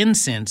sweet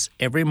incense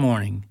every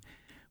morning.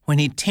 When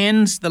he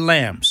tends the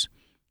lamps,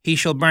 he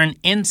shall burn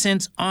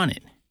incense on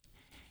it.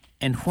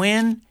 And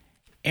when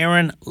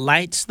Aaron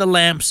lights the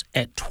lamps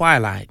at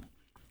twilight,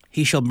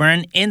 he shall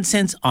burn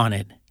incense on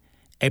it,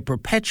 a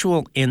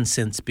perpetual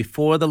incense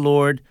before the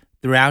Lord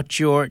throughout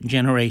your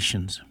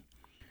generations.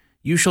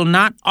 You shall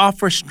not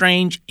offer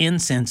strange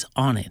incense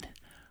on it,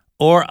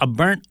 or a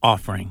burnt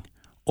offering,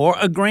 or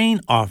a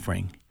grain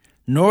offering,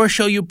 nor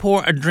shall you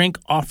pour a drink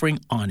offering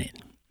on it.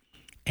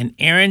 And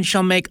Aaron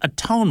shall make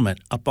atonement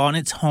upon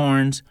its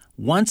horns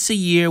once a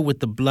year with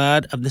the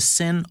blood of the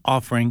sin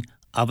offering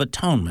of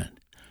atonement.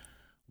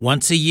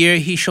 Once a year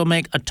he shall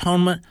make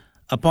atonement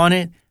upon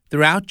it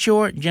throughout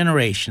your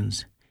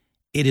generations.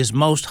 It is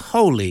most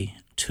holy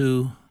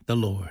to the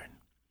Lord.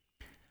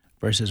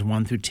 Verses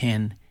 1 through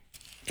 10,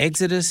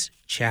 Exodus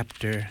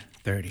chapter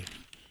 30.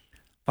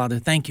 Father,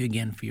 thank you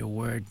again for your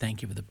word.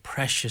 Thank you for the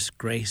precious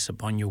grace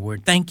upon your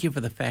word. Thank you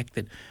for the fact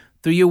that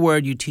through your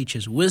word you teach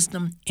us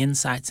wisdom,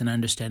 insights, and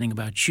understanding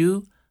about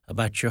you,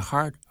 about your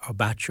heart,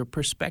 about your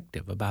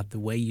perspective, about the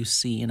way you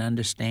see and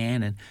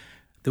understand, and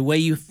the way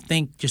you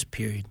think, just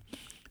period.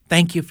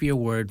 Thank you for your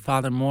word.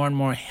 Father, more and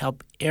more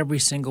help every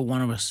single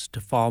one of us to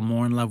fall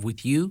more in love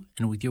with you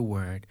and with your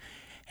word,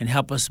 and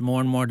help us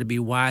more and more to be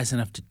wise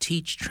enough to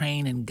teach,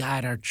 train, and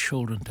guide our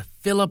children to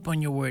fill up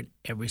on your word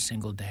every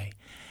single day.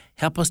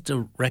 Help us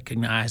to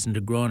recognize and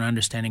to grow an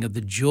understanding of the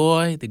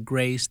joy, the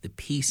grace, the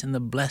peace, and the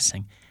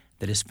blessing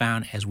that is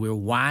found as we're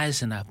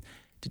wise enough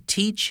to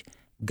teach,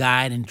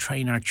 guide, and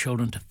train our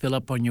children to fill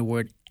up on your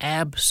word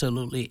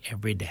absolutely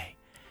every day.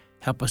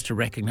 Help us to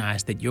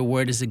recognize that your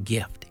word is a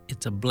gift,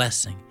 it's a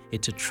blessing,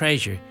 it's a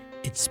treasure,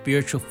 it's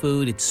spiritual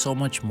food, it's so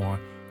much more.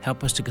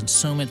 Help us to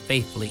consume it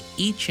faithfully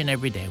each and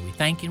every day. We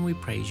thank you and we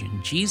praise you.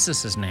 In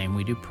Jesus' name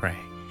we do pray.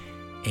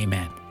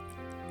 Amen.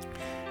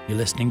 You're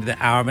listening to the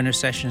Hour of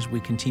Intercession as we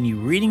continue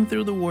reading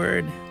through the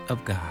Word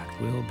of God.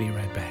 We'll be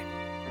right back.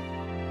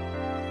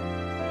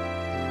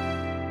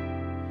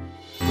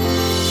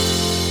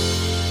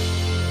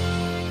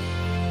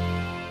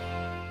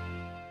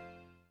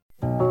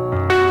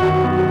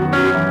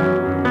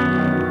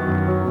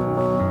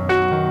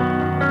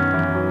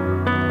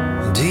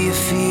 Do you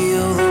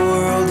feel the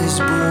world is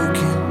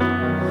broken?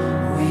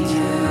 We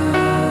do.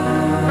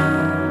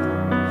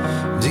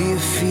 Do you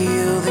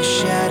feel the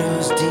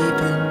shadows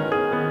deepen?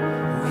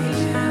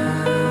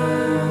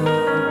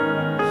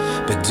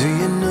 But do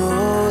you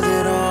know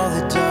that all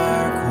the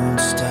dark won't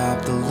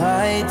stop the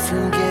light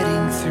from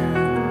getting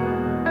through?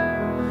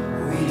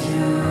 We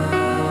do.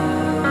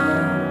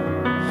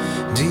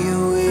 Do you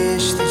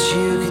wish that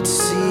you could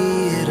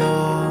see it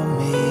all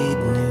made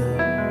new?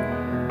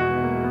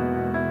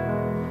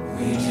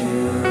 We do.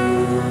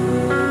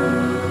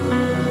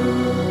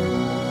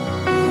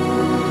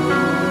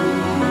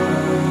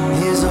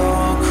 Is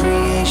all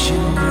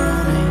creation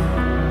groaning?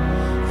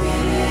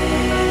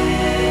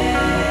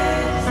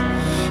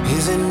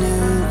 Is a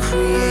new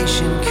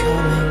creation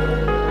coming?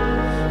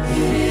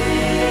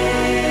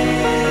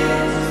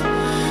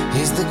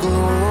 Is the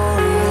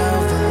glory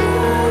of the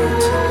Lord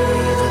to be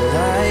the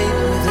light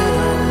within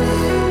our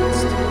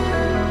midst?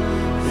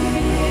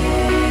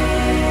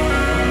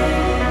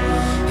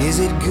 Is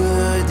it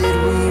good that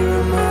we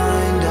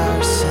remind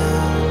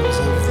ourselves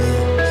of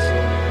this?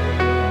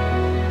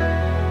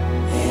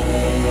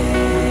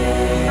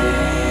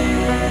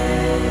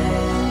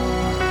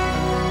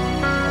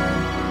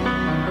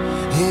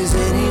 Is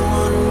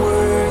anyone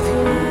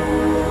worthy?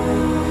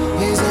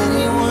 Is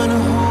anyone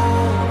whole?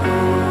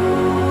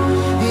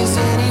 Is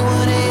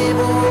anyone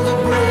able to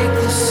break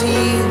the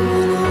seal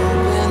and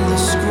open the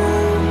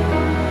scroll?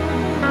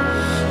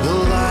 The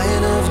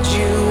Lion of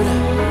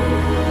Judah,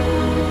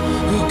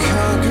 who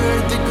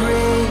conquered the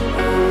grave.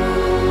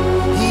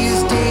 He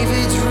is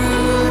David's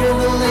root and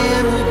the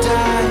Lamb who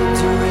died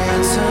to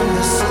ransom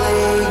the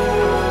slave.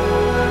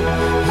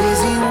 Is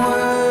he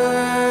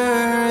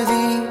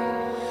worthy?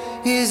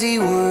 Is he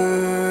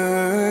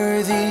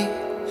worthy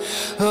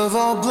of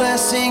all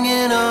blessing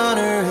and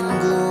honor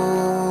and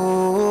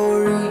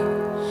glory?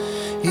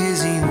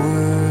 Is he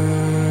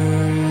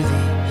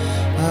worthy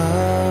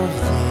of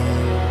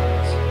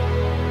this?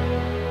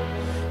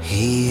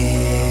 He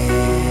is.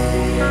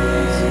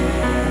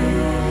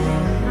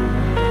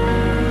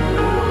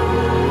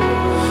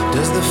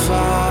 Does the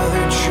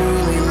Father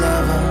truly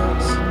love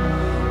us?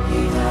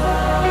 He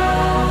does.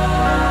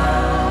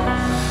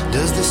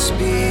 Does the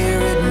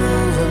Spirit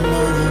move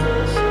among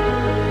us?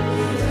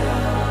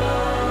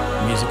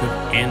 Music of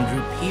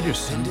Andrew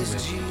Peterson with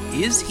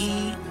Is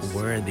He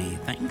Worthy?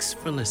 Thanks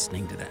for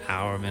listening to the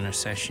Hour of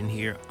Intercession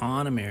here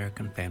on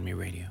American Family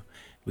Radio.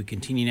 We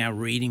continue now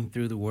reading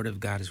through the Word of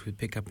God as we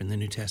pick up in the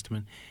New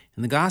Testament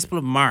in the Gospel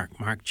of Mark,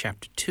 Mark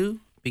chapter 2,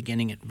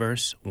 beginning at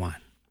verse 1.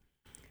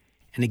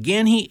 And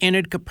again he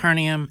entered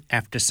Capernaum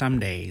after some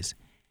days,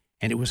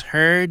 and it was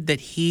heard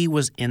that he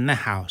was in the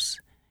house.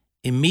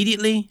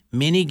 Immediately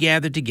many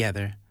gathered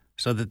together,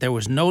 so that there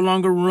was no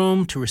longer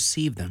room to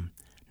receive them,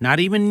 not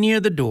even near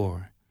the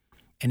door.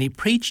 And he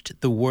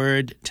preached the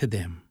word to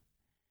them.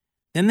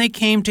 Then they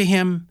came to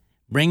him,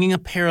 bringing a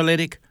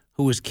paralytic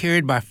who was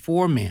carried by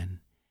 4 men.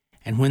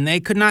 And when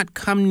they could not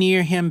come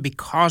near him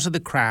because of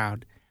the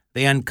crowd,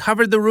 they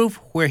uncovered the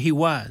roof where he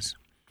was.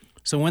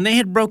 So when they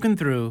had broken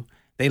through,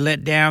 they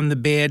let down the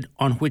bed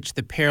on which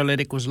the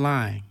paralytic was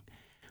lying.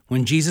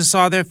 When Jesus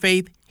saw their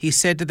faith, he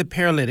said to the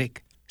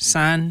paralytic,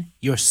 Son,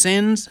 your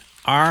sins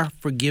are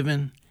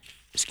forgiven.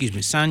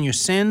 Son, your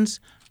sins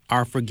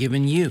are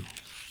forgiven you.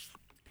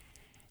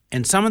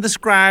 And some of the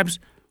scribes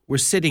were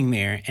sitting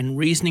there and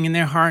reasoning in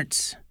their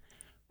hearts,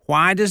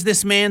 Why does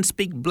this man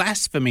speak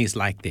blasphemies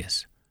like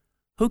this?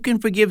 Who can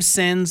forgive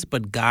sins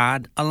but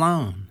God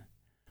alone?"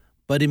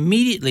 But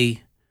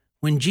immediately,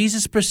 when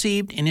Jesus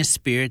perceived in his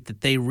spirit that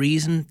they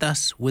reasoned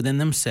thus within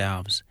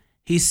themselves,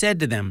 he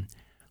said to them,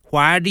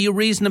 "Why do you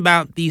reason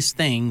about these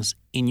things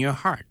in your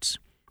hearts?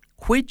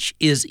 Which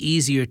is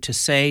easier to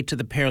say to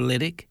the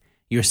paralytic,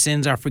 'Your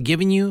sins are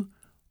forgiven you,'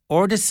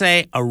 or to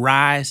say,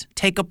 'Arise,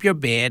 take up your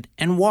bed,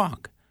 and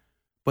walk'?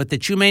 But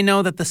that you may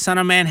know that the Son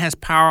of Man has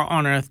power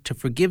on earth to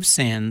forgive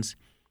sins,"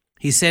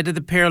 he said to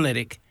the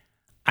paralytic,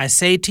 "I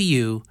say to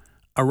you,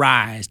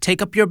 arise,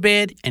 take up your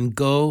bed, and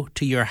go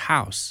to your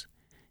house."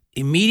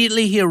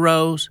 Immediately he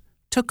arose,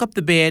 took up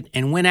the bed,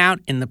 and went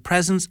out in the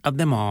presence of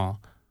them all,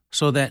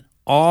 so that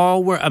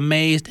all were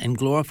amazed and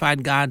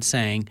glorified God,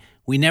 saying,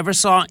 "We never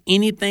saw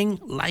anything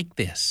like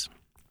this."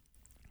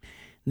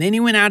 Then he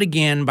went out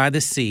again by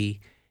the sea,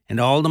 and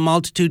all the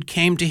multitude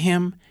came to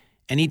him,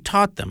 and he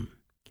taught them.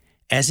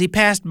 As he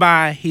passed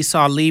by, he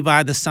saw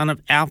Levi the son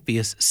of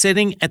Alphaeus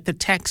sitting at the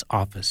tax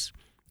office,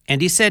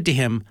 and he said to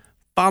him,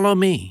 "Follow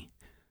me."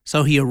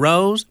 So he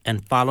arose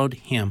and followed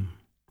him.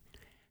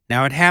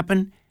 Now it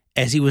happened,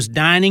 as he was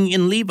dining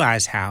in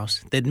Levi's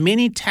house, that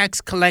many tax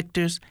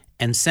collectors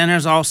and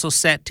sinners also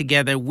sat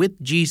together with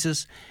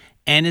Jesus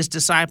and his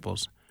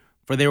disciples,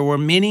 for there were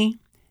many,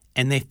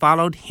 and they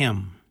followed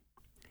him.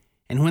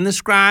 And when the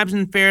scribes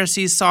and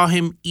Pharisees saw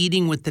him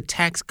eating with the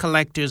tax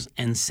collectors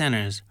and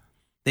sinners,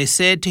 they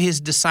said to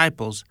his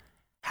disciples,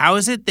 "How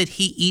is it that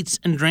he eats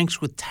and drinks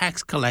with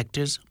tax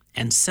collectors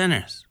and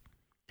sinners?"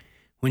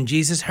 When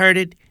Jesus heard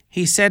it,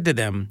 he said to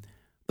them,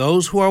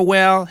 "Those who are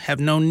well have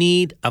no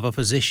need of a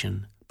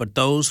physician, but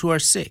those who are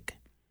sick.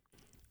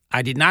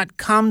 I did not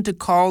come to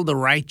call the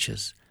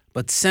righteous,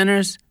 but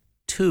sinners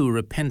to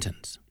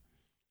repentance."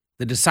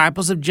 The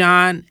disciples of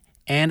John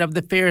and of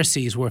the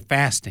Pharisees were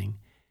fasting.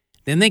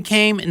 Then they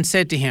came and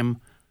said to him,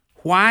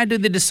 "Why do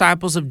the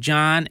disciples of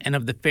John and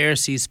of the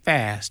Pharisees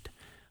fast,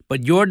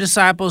 but your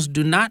disciples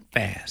do not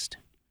fast?"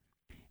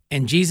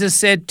 And Jesus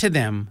said to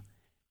them,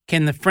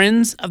 "Can the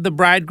friends of the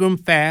bridegroom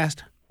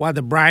fast while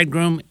the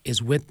bridegroom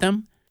is with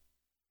them?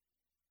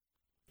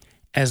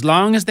 As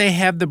long as they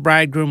have the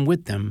bridegroom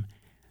with them,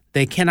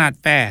 they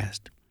cannot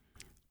fast.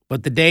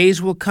 But the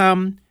days will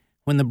come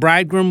when the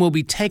bridegroom will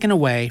be taken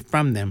away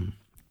from them,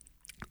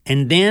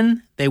 and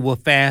then they will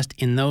fast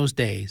in those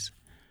days.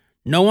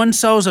 No one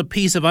sews a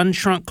piece of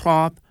unshrunk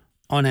cloth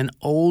on an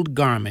old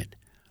garment,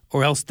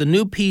 or else the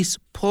new piece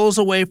pulls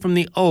away from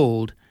the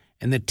old,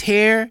 and the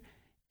tear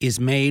is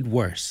made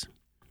worse.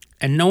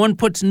 And no one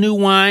puts new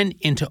wine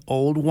into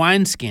old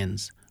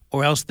wineskins,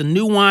 or else the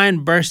new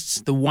wine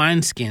bursts the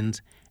wineskins,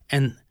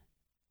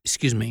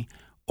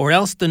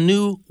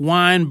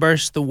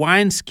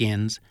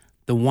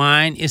 the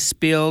wine is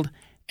spilled,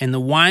 and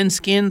the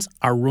wineskins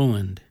are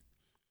ruined.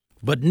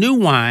 But new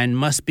wine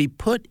must be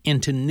put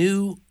into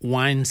new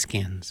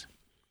wineskins."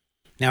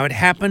 Now it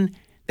happened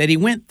that he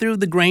went through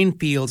the grain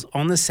fields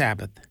on the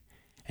Sabbath,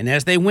 and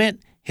as they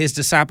went, his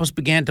disciples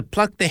began to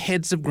pluck the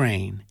heads of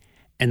grain.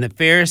 And the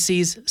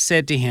Pharisees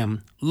said to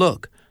him,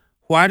 "Look,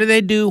 why do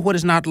they do what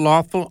is not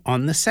lawful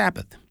on the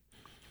Sabbath?"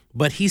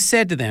 But he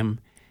said to them,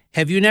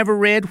 "Have you never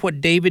read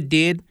what David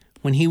did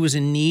when he was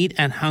in need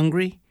and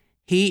hungry,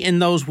 he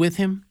and those with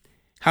him?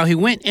 How he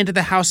went into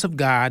the house of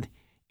God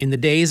in the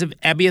days of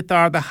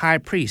Abiathar the high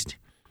priest,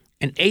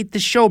 and ate the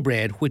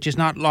showbread which is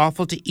not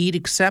lawful to eat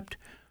except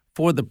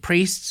for the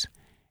priests,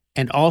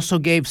 and also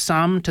gave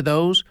some to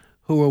those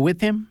who were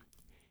with him?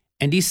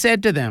 And he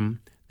said to them,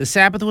 The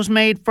Sabbath was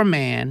made for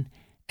man,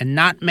 and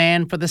not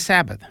man for the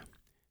Sabbath.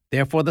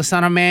 Therefore the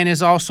Son of Man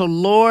is also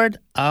Lord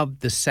of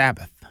the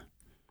Sabbath."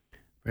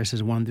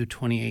 Verses 1 through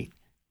 28,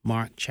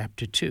 Mark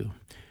chapter 2.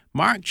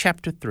 Mark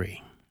chapter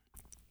 3.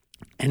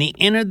 And he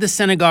entered the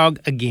synagogue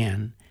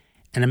again,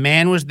 and a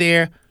man was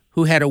there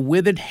who had a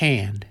withered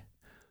hand.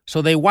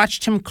 So they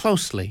watched him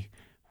closely,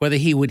 whether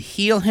he would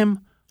heal him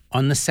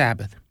on the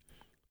Sabbath,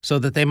 so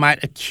that they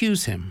might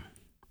accuse him.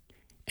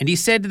 And he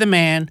said to the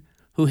man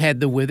who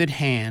had the withered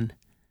hand,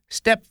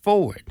 "Step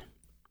forward."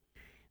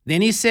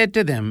 Then he said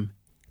to them,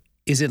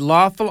 "Is it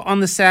lawful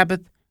on the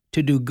Sabbath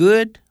to do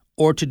good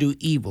or to do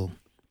evil,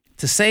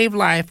 to save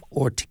life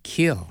or to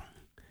kill?"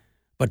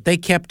 But they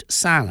kept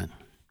silent.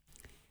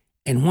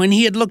 And when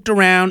he had looked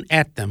around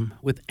at them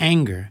with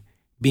anger,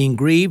 being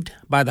grieved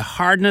by the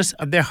hardness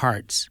of their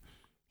hearts,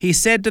 he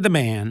said to the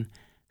man,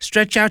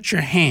 "Stretch out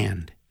your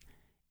hand."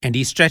 And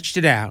he stretched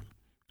it out,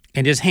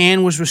 and his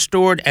hand was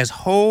restored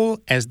as whole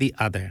as the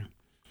other.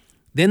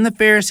 Then the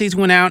Pharisees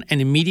went out and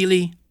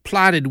immediately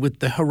plotted with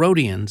the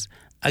Herodians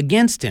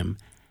against him,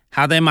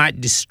 how they might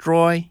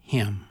destroy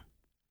him.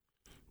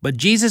 But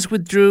Jesus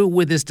withdrew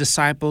with his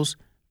disciples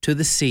to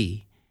the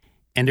sea,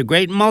 and a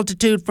great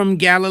multitude from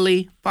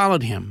Galilee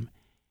followed him,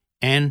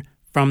 and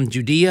from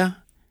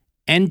Judea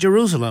and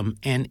Jerusalem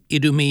and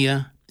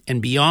Idumea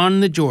and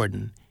beyond the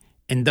Jordan,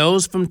 and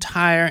those from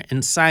Tyre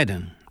and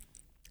Sidon.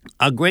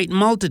 A great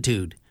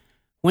multitude,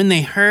 when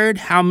they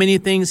heard how many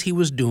things he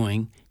was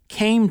doing,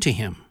 came to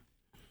him.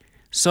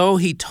 So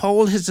he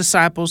told his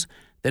disciples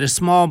that a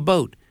small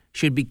boat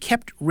should be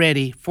kept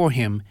ready for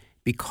him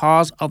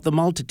because of the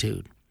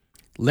multitude,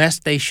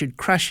 lest they should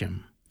crush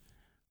him.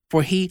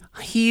 For he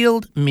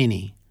healed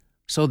many,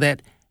 so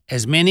that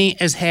as many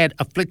as had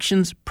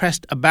afflictions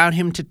pressed about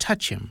him to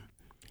touch him.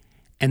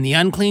 And the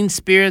unclean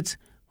spirits,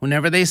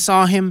 whenever they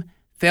saw him,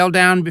 fell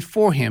down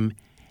before him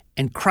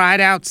and cried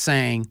out,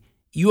 saying,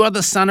 "You are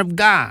the Son of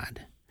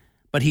God."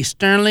 But he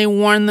sternly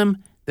warned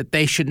them that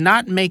they should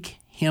not make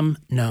him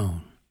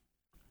known.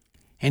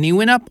 And he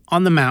went up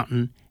on the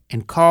mountain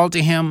and called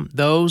to him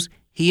those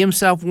he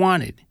himself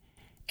wanted,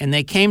 and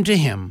they came to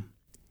him.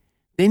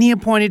 Then he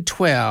appointed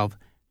 12,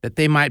 that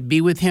they might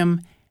be with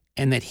him,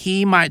 and that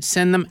he might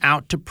send them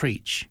out to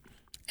preach,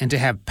 and to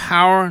have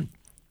power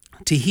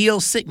to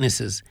heal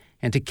sicknesses,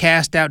 and to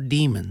cast out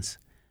demons.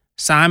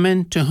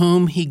 Simon, to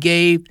whom he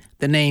gave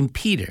the name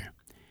Peter,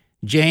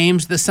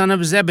 James the son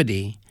of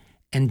Zebedee,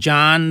 and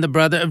John the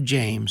brother of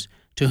James,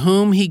 to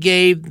whom he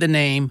gave the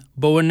name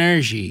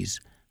Boanerges,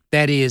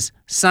 that is,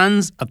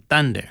 sons of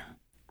thunder.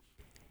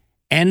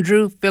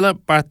 Andrew,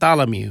 Philip,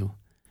 Bartholomew,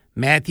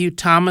 Matthew,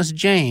 Thomas,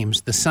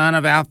 James the son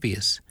of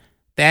Alphaeus,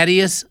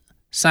 Thaddeus,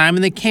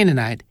 Simon the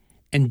Canaanite,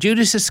 and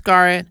Judas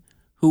Iscariot,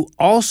 who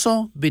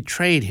also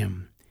betrayed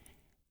him.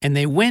 And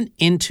they went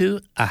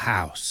into a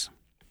house.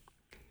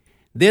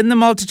 Then the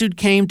multitude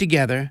came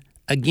together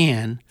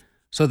again,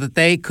 so that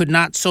they could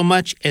not so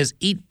much as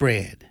eat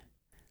bread.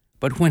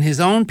 But when his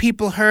own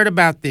people heard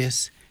about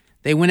this,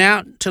 they went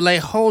out to lay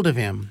hold of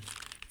him,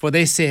 for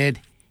they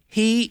said,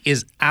 "He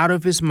is out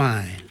of his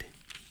mind."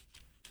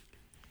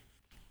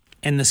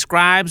 And the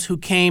scribes who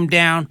came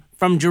down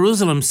from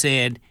Jerusalem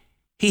said,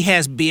 "He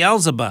has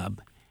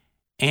Beelzebub,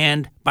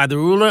 and by the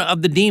ruler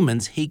of the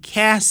demons he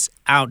casts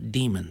out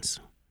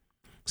demons."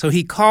 So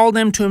he called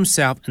them to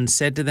himself and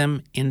said to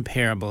them in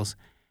parables,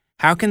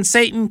 "How can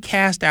Satan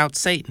cast out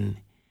Satan?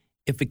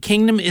 If a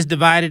kingdom is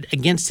divided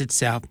against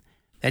itself,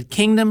 that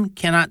kingdom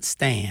cannot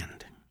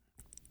stand.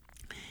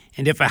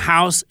 And if a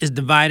house is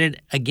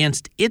divided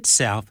against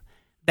itself,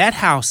 that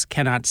house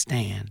cannot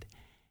stand.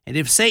 And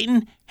if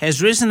Satan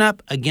has risen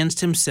up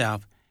against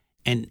himself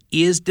and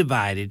is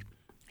divided,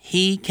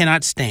 he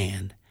cannot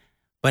stand,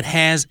 but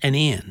has an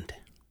end.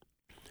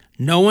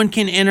 No one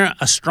can enter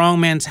a strong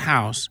man's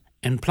house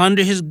and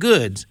plunder his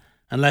goods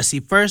unless he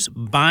first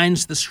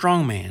binds the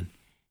strong man,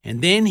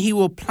 and then he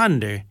will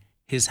plunder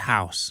his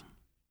house.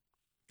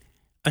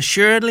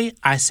 Assuredly,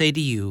 I say to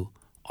you,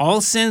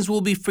 all sins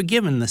will be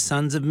forgiven the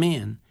sons of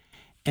men,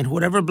 and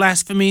whatever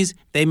blasphemies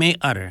they may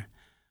utter.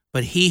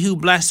 But he who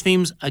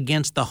blasphemes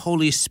against the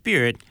Holy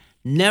Spirit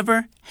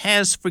never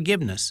has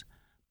forgiveness,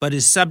 but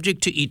is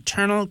subject to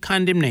eternal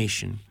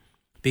condemnation,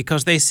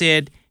 because they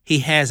said he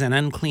has an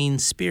unclean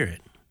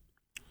spirit.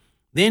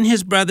 Then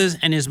his brothers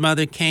and his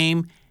mother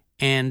came,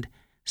 and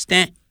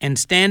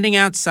standing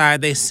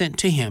outside they sent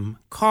to him,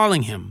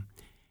 calling him.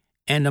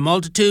 And a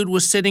multitude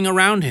was sitting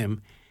around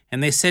him,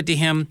 and they said to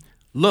him,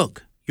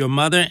 "Look, your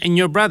mother and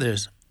your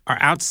brothers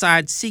are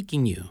outside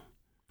seeking you."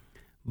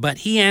 But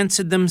he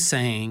answered them,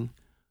 saying,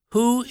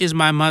 "Who is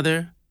my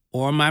mother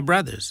or my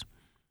brothers?"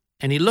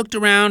 And he looked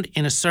around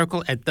in a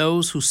circle at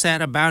those who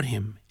sat about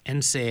him,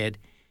 and said,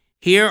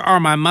 "Here are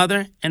my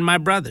mother and my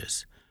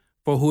brothers.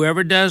 For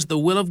whoever does the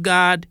will of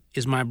God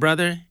is my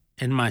brother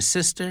and my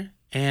sister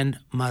and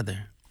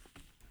mother."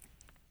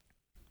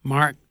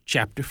 Mark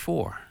chapter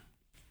 4.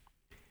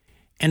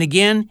 And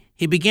again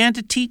he began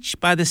to teach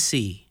by the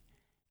sea,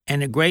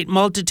 and a great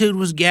multitude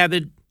was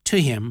gathered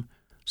to him,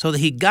 so that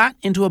he got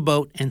into a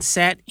boat and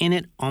sat in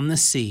it on the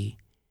sea,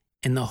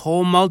 and the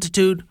whole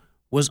multitude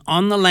was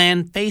on the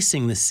land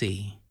facing the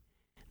sea.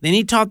 Then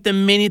he taught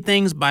them many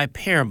things by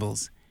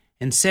parables,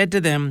 and said to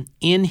them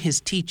in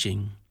his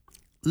teaching,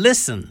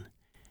 "Listen,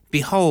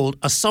 behold,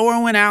 a sower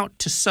went out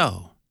to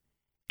sow.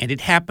 And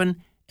it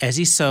happened, as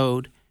he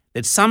sowed,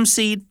 that some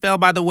seed fell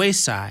by the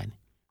wayside,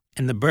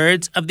 and the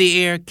birds of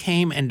the air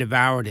came and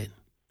devoured it.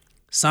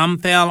 Some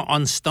fell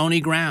on stony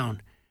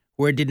ground,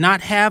 where it did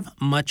not have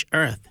much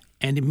earth,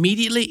 and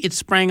immediately it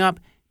sprang up,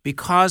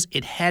 because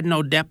it had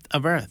no depth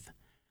of earth.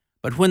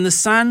 But when the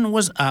sun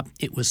was up,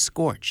 it was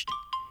scorched,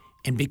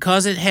 and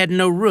because it had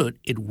no root,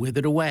 it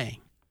withered away.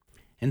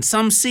 And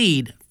some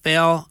seed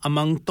fell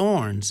among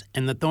thorns,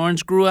 and the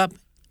thorns grew up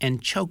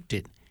and choked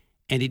it,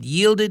 and it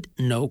yielded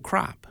no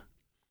crop.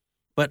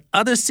 But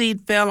other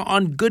seed fell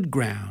on good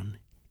ground,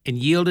 and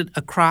yielded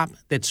a crop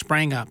that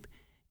sprang up,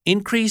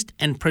 increased,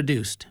 and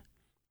produced,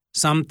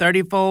 some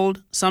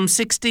 30-fold, some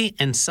 60,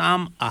 and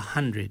some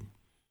 100.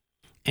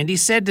 And he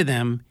said to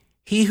them,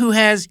 "He who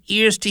has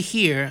ears to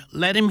hear,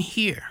 let him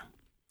hear."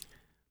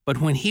 But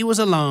when he was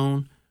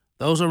alone,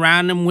 those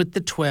around him with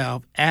the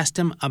 12 asked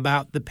him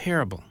about the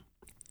parable.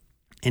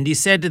 And he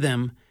said to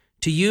them,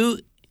 "To you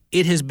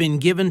it has been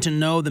given to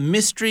know the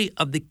mystery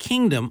of the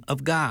kingdom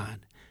of God.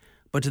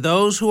 But to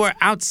those who are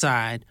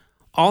outside,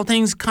 all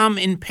things come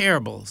in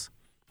parables,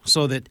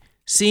 so that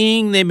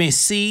seeing they may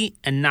see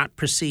and not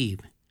perceive,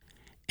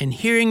 and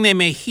hearing they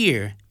may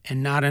hear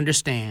and not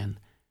understand,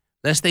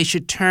 lest they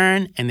should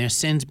turn and their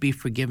sins be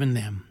forgiven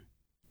them."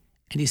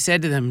 And he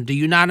said to them, "Do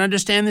you not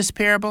understand this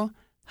parable?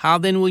 How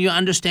then will you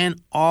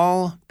understand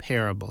all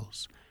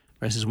parables?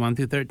 Verses 1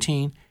 through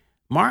 13,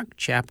 Mark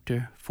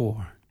chapter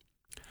 4.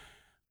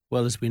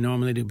 Well, as we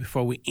normally do,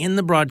 before we end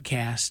the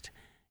broadcast,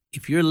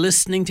 if you're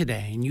listening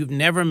today and you've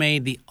never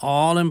made the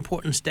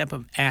all-important step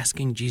of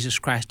asking Jesus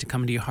Christ to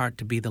come into your heart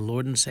to be the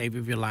Lord and Savior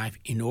of your life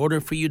in order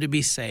for you to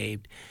be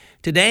saved,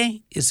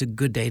 today is a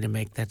good day to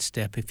make that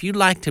step. If you'd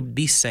like to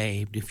be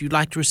saved, if you'd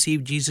like to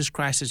receive Jesus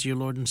Christ as your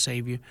Lord and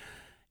Savior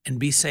and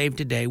be saved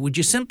today, would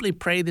you simply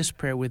pray this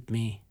prayer with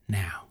me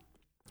now?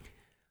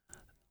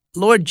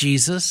 Lord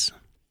Jesus,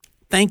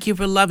 thank you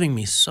for loving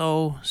me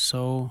so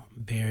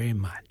very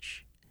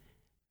much,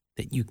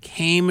 that you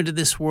came into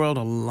this world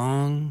a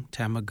long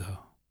time ago.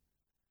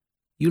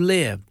 You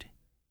lived.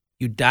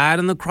 You died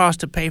on the cross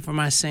to pay for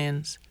my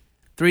sins.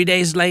 3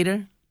 days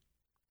later,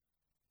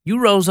 you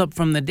rose up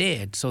from the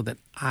dead so that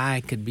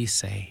I could be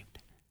saved.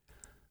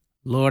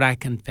 Lord, I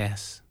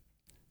confess,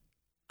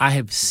 I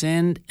have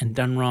sinned and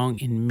done wrong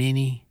in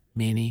many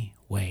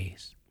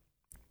ways.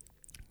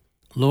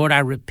 Lord, I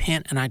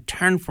repent and I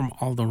turn from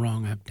all the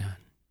wrong I've done.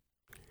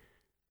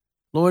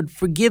 Lord,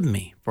 forgive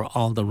me for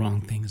all the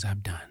wrong things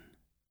I've done.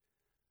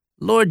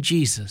 Lord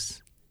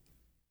Jesus,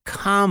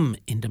 come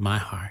into my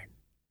heart.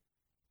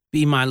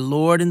 Be my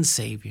Lord and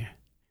Savior.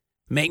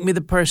 Make me the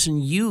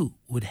person you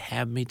would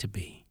have me to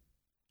be.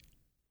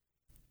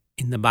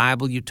 In the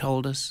Bible, you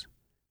told us,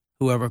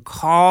 whoever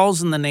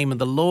calls in the name of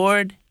the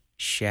Lord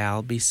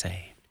shall be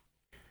saved.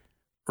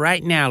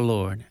 Right now,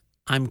 Lord,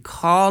 I'm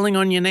calling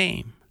on your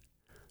name.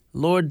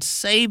 Lord,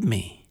 save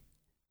me.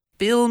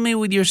 Fill me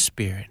with your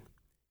Spirit.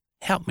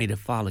 Help me to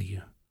follow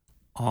you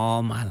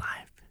all my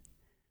life.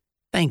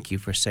 Thank you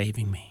for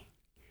saving me.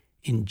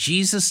 In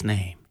Jesus'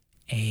 name,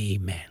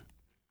 amen.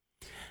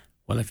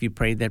 Well, if you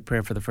prayed that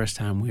prayer for the first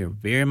time, we are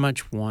very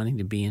much wanting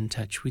to be in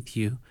touch with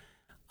you.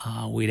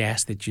 We'd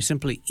ask that you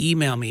simply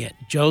email me at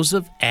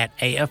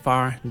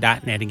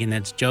joseph@afr.net. Again,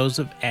 that's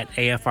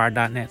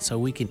joseph@afr.net, so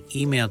we can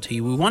email to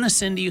you. We want to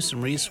send to you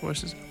some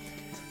resources,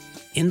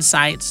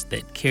 insights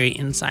that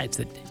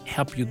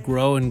help you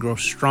grow and grow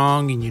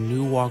strong in your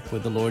new walk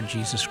with the Lord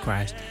Jesus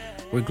Christ.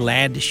 We're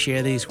glad to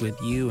share these with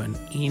you and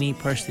any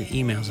person that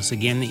emails us.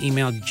 Again, the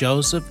email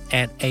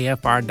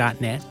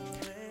joseph@afr.net.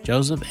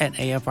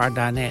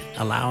 Joseph@afr.net.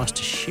 Allow us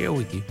to share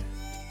with you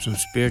some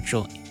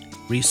spiritual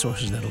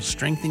resources that will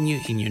strengthen you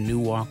in your new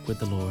walk with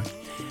the Lord.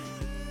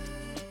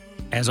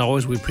 As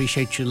always, we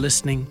appreciate you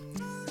listening.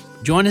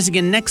 Join us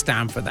again next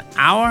time for the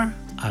Hour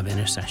of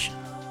Intercession.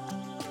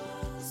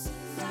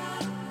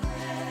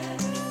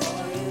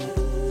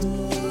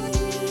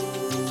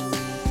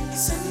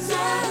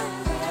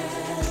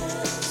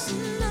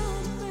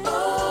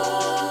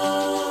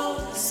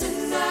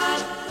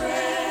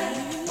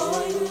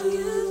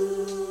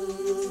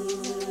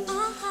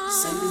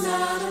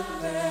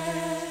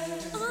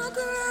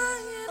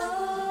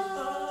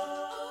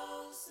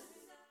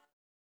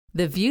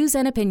 The views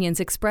and opinions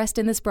expressed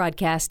in this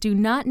broadcast do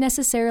not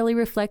necessarily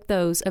reflect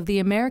those of the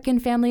American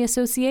Family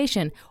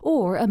Association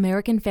or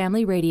American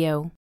Family Radio.